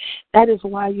 Hallelujah. That is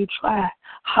why you try,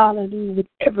 hallelujah, with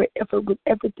every effort, with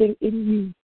everything in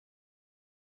you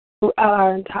throughout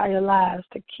our entire lives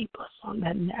to keep us on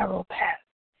that narrow path.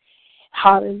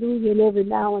 Hallelujah. And every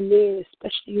now and then,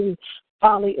 especially in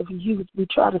folly of youth, we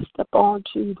try to step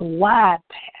onto the wide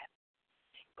path.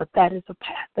 But that is a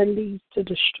path that leads to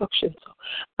destruction. So,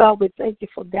 God, we thank you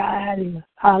for guiding us,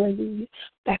 hallelujah,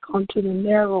 back onto the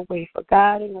narrow way, for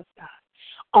guiding us, God,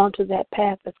 onto that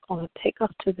path that's going to take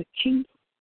us to the kingdom,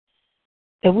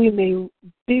 that we may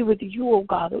be with you, oh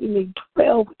God, that we may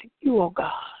dwell with you, oh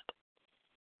God.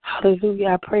 Hallelujah.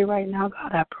 I pray right now,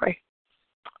 God, I pray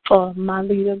for my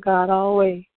leader, God,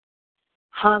 always.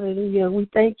 Hallelujah. We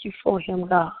thank you for him,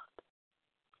 God.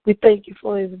 We thank you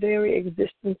for his very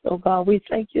existence, oh God. We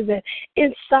thank you that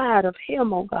inside of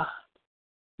him, oh God,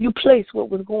 you place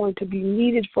what was going to be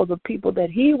needed for the people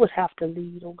that he would have to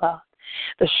lead, oh God.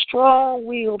 The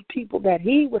strong-willed people that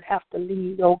he would have to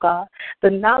lead, oh God.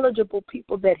 The knowledgeable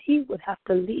people that he would have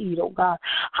to lead, oh God.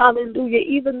 Hallelujah.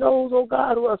 Even those, oh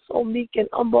God, who are so meek and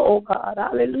humble, oh God.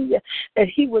 Hallelujah. That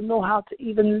he would know how to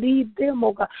even lead them,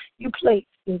 oh God. You place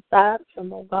inside of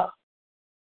him, oh God,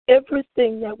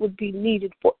 everything that would be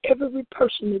needed for every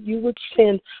person that you would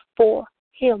send for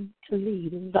him to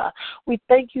lead. And God, we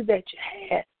thank you that you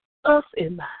had us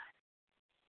in mind.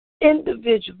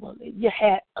 Individually, you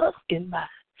had us in mind.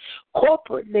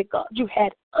 Corporately, God, you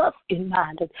had us in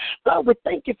mind. And God, we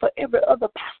thank you for every other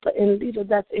pastor and leader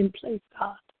that's in place,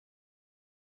 God.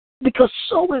 Because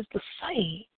so is the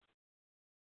same.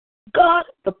 God,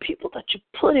 the people that you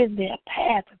put in their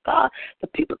path, God, the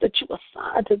people that you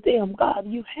assigned to them, God,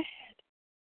 you had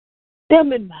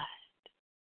them in mind.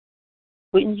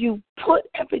 When you put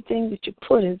everything that you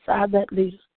put inside that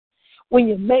leader, when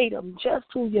you made them just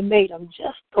who you made them,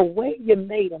 just the way you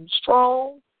made them,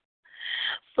 strong,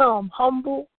 some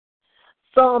humble,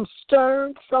 some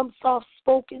stern, some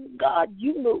soft-spoken, God,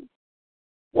 you knew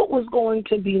what was going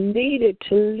to be needed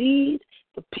to lead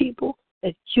the people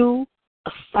that you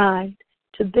assigned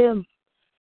to them.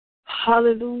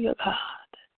 Hallelujah, God.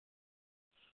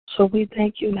 So we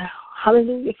thank you now.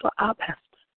 Hallelujah for our pastor.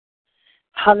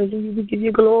 Hallelujah. We give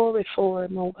you glory for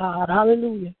him, oh God.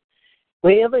 Hallelujah.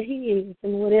 Wherever he is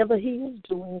and whatever he is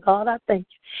doing, God, I thank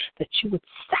you that you would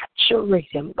saturate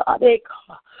him, God,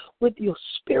 with your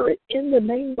spirit in the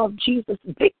name of Jesus.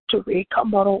 Victory,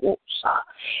 come on,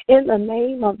 in the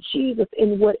name of Jesus,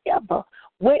 in whatever,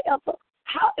 wherever,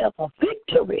 however,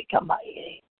 victory, come on,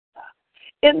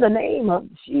 in the name of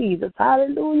Jesus.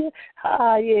 Hallelujah.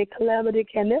 Calamity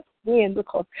can never win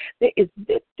because there is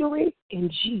victory in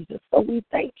Jesus. So we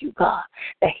thank you, God,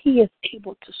 that he is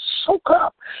able to soak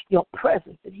up your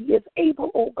presence, and he is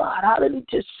able, oh God, hallelujah,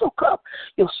 to soak up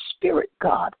your spirit,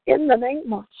 God, in the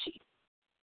name of Jesus.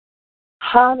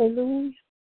 Hallelujah.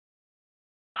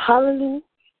 Hallelujah.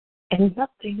 And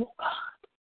nothing, oh God,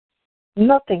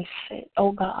 nothing said,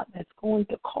 oh God, that's going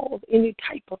to cause any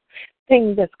type of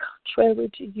thing that's contrary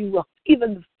to you, or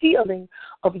even the feeling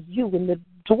of you and the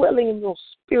dwelling in your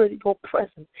spirit, your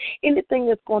presence, anything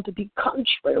that's going to be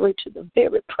contrary to the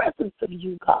very presence of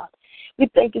you, God. We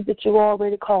thank you that you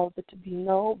already caused it to be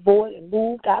null, void, and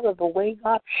moved out of the way,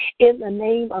 God, in the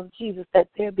name of Jesus, that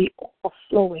there be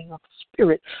overflowing of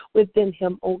spirit within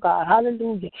him, oh God.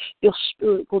 Hallelujah. Your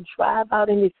spirit will drive out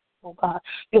anything, oh God.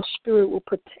 Your spirit will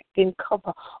protect and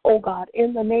cover, oh God,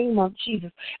 in the name of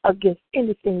Jesus, against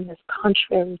anything that's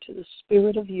contrary to the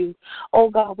spirit of you. Oh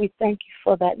God, we thank you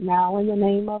for that now in the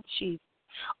name of Jesus.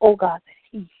 Oh God, that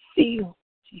he feels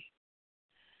you.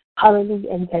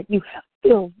 Hallelujah. And that you have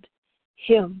filled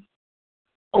him,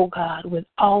 oh God, with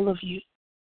all of you.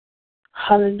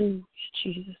 Hallelujah,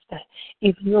 Jesus, that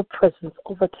even your presence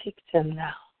overtakes him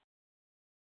now.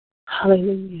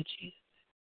 Hallelujah, Jesus.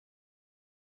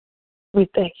 We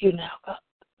thank you now, God,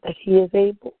 that he is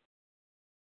able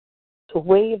to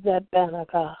wave that banner,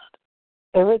 God.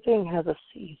 Everything has a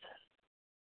season.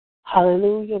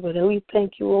 Hallelujah. But we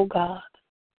thank you, oh God.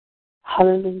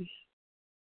 Hallelujah.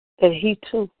 That he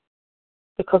too,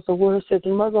 because the word says,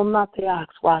 muzzle not the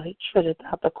ox while he treadeth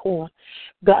out the corn.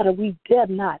 God, we dare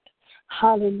not,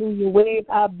 hallelujah, wave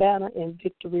our banner in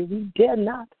victory. We dare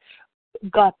not.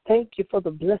 God, thank you for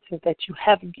the blessings that you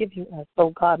have given us,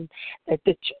 oh God, that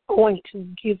you're going to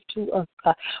give to us,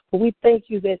 God. But we thank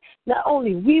you that not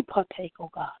only we partake, oh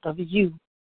God, of you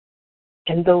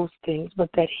and those things, but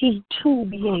that he too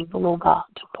be able, oh God,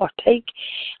 to partake,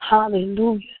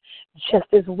 hallelujah, just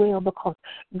as well, because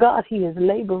God, he is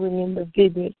laboring in the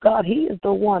vineyard. God, he is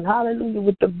the one, hallelujah,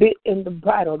 with the bit and the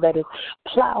bridle that is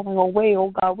plowing away,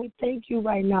 oh God. We thank you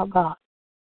right now, God,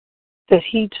 that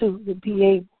he too would be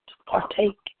able to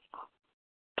partake,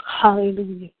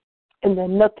 hallelujah, and that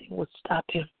nothing would stop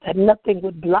him, that nothing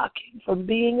would block him from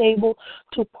being able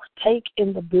to partake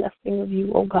in the blessing of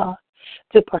you, oh God,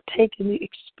 to partake in the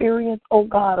experience, oh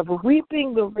God, of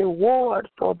reaping the reward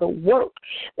for the work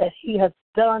that he has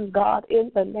done, God,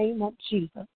 in the name of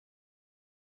Jesus.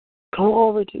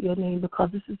 Glory to your name, because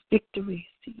this is victory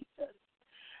season.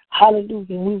 Hallelujah.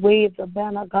 And we wave the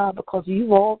banner, God, because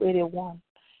you've already won.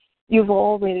 You've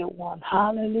already won.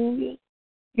 Hallelujah.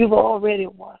 You've already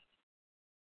won.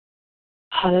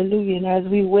 Hallelujah. And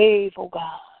as we wave, oh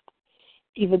God,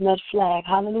 even that flag,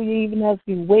 hallelujah, even as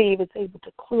we wave, it's able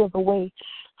to clear the way.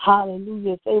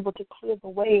 Hallelujah. It's able to clear the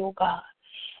way, oh God.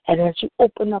 And as you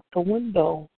open up the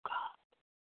window, God,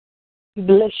 we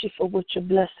bless you for what you're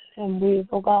blessing him with,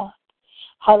 oh God.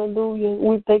 Hallelujah.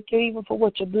 We thank you even for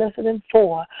what you're blessing him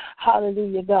for.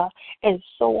 Hallelujah, God. And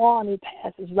so on, it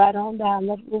passes right on down.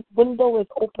 That window is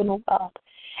open, oh God.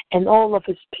 And all of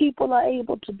his people are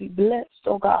able to be blessed,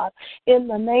 oh God, in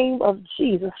the name of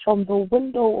Jesus, from the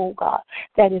window, oh God,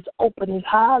 that is opening.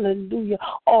 Hallelujah.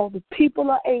 All the people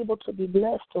are able to be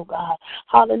blessed, oh God.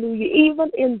 Hallelujah.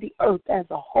 Even in the earth as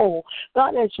a whole.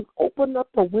 God, as you open up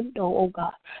the window, oh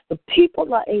God, the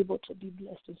people are able to be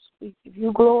blessed, and we give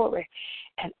you glory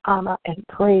and honor and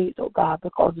praise, oh God,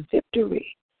 because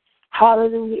victory,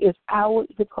 hallelujah, is ours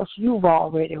because you've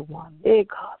already won. Dear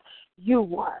God, you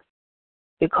won.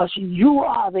 Because you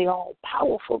are the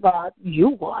all-powerful God,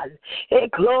 you won. Hey,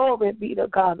 glory be to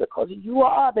God, because you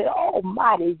are the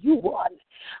Almighty, you won.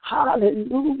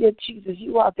 Hallelujah, Jesus,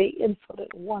 you are the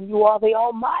infinite one. You are the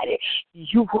Almighty,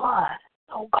 you won.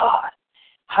 Oh, God.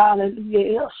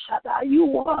 Hallelujah, El Shaddai, you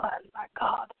won, my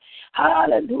God.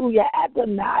 Hallelujah,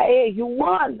 Adonai, you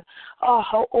won.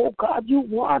 Oh, God, you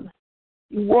won.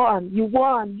 You won, you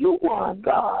won, you won,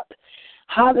 God.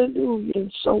 Hallelujah.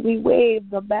 And so we wave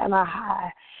the banner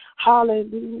high.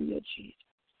 Hallelujah, Jesus.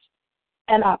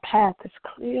 And our path is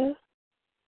clear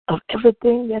of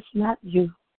everything that's not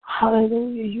you.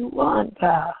 Hallelujah. You won,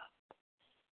 God.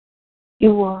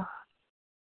 You won.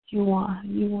 You won.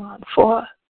 You won. For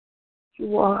you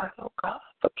won, oh God.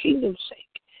 For kingdom's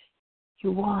sake.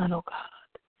 You won, oh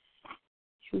God.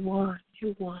 You won.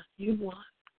 You won. You won.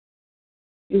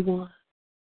 You won.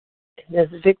 And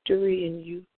there's victory in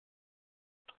you.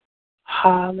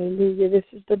 Hallelujah. This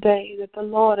is the day that the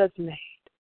Lord has made.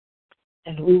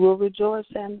 And we will rejoice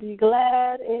and be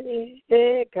glad in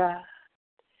it, God.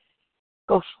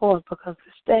 Go forth, because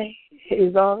this day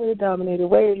is already dominated.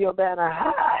 Wave your banner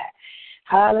high.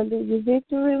 Hallelujah.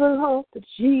 Victory belongs to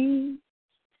Jesus.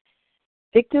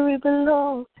 Victory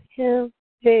belongs to him.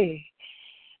 Hey,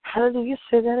 hallelujah.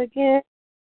 Say that again.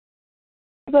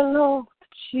 Belongs to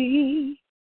Jesus.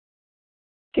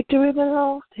 Victory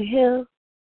belongs to him.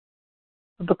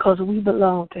 Because we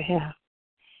belong to him,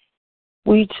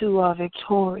 we too are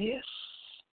victorious.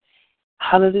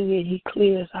 Hallelujah. He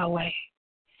clears our way.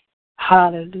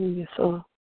 Hallelujah. So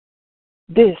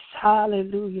this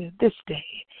day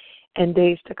and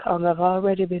days to come have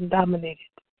already been dominated.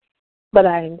 But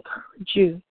I encourage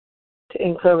you to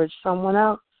encourage someone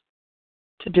else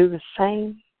to do the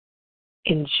same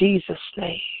in Jesus'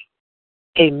 name.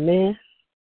 Amen,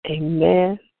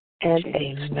 amen, and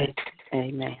amen.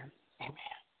 Amen. Amen.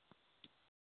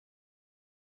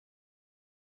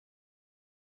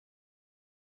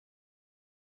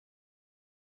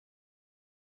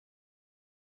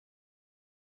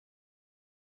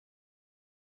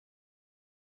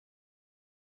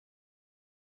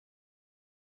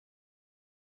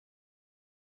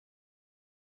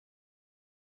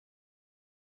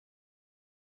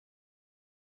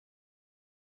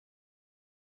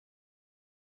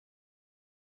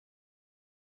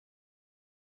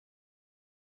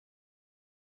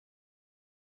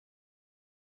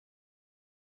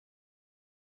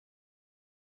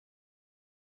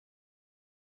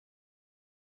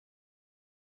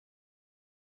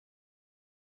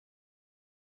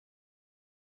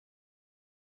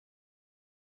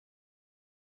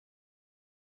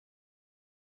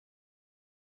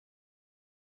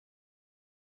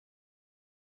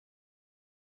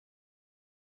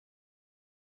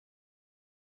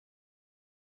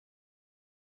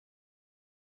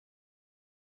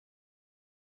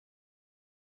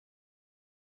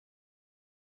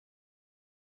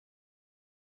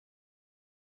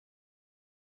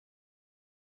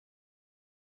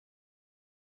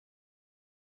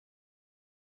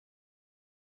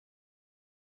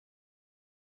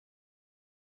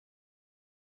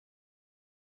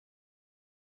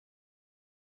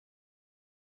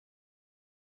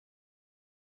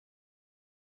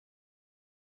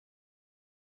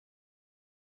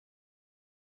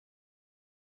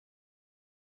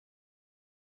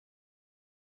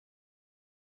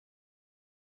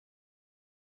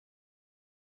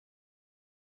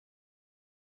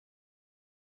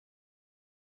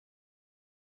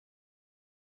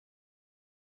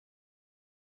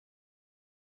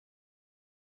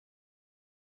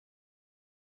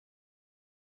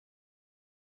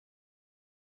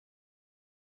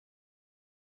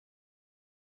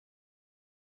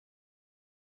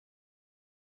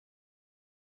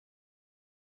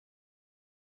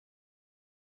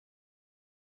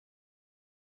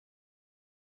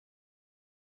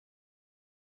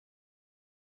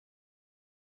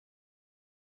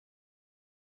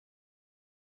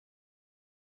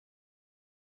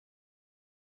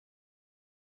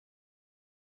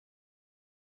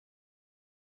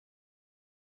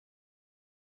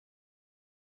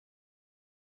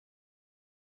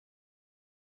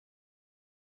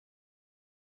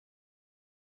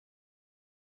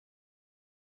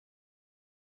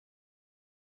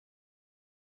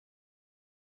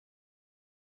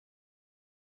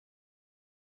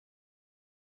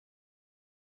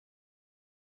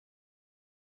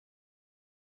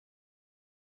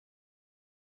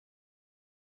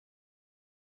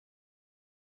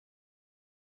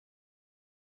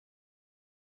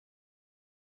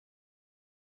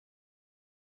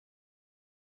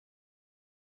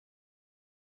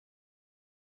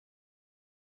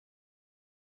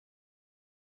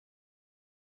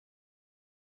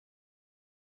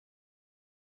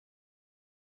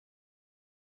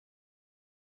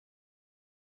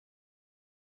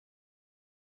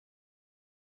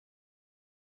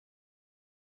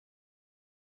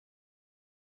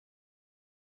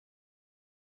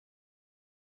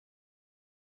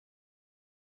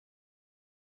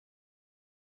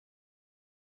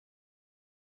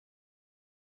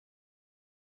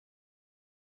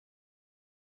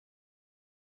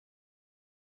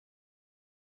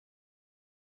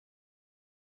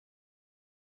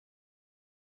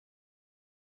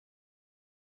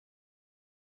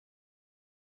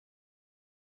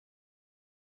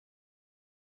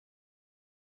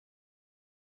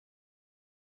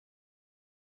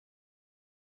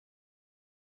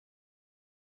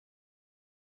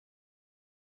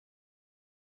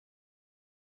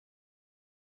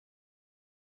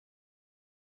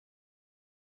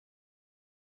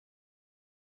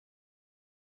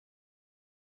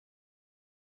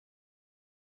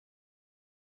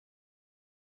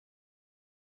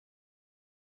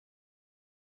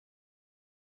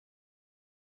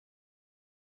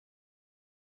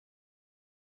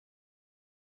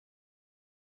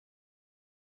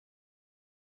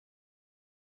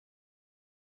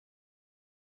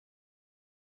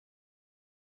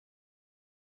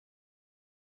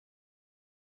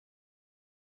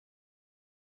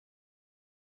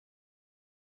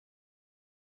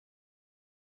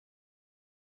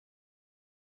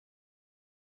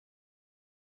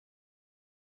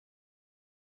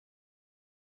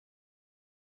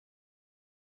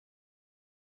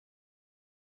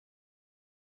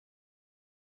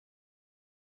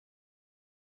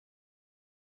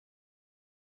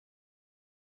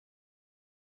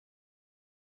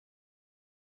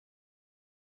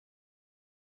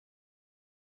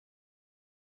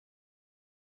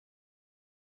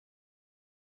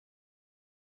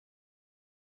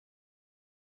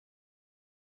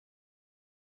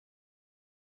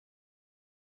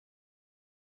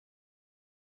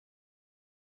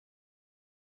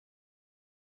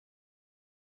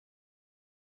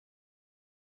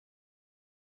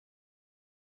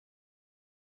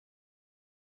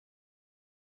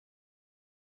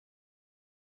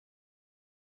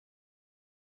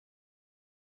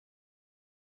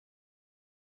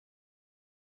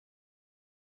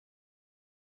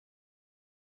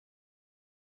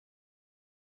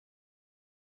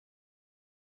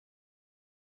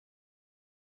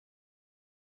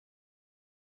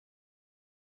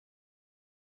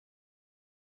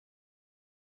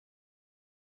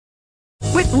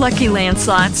 Lucky Land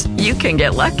Slots, you can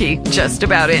get lucky just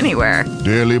about anywhere.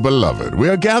 Dearly beloved, we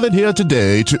are gathered here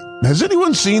today to... Has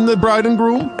anyone seen the bride and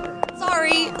groom?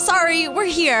 Sorry, we're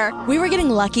here. We were getting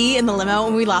lucky in the limo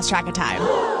and we lost track of time.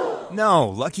 No,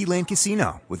 Lucky Land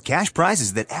Casino, with cash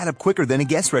prizes that add up quicker than a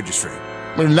guest registry.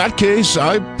 In that case,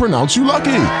 I pronounce you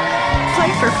lucky.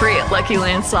 Play for free at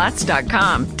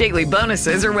LuckyLandSlots.com. Daily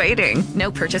bonuses are waiting.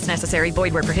 No purchase necessary.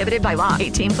 Void where prohibited by law.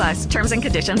 18+. Terms and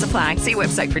conditions apply. See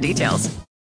website for details.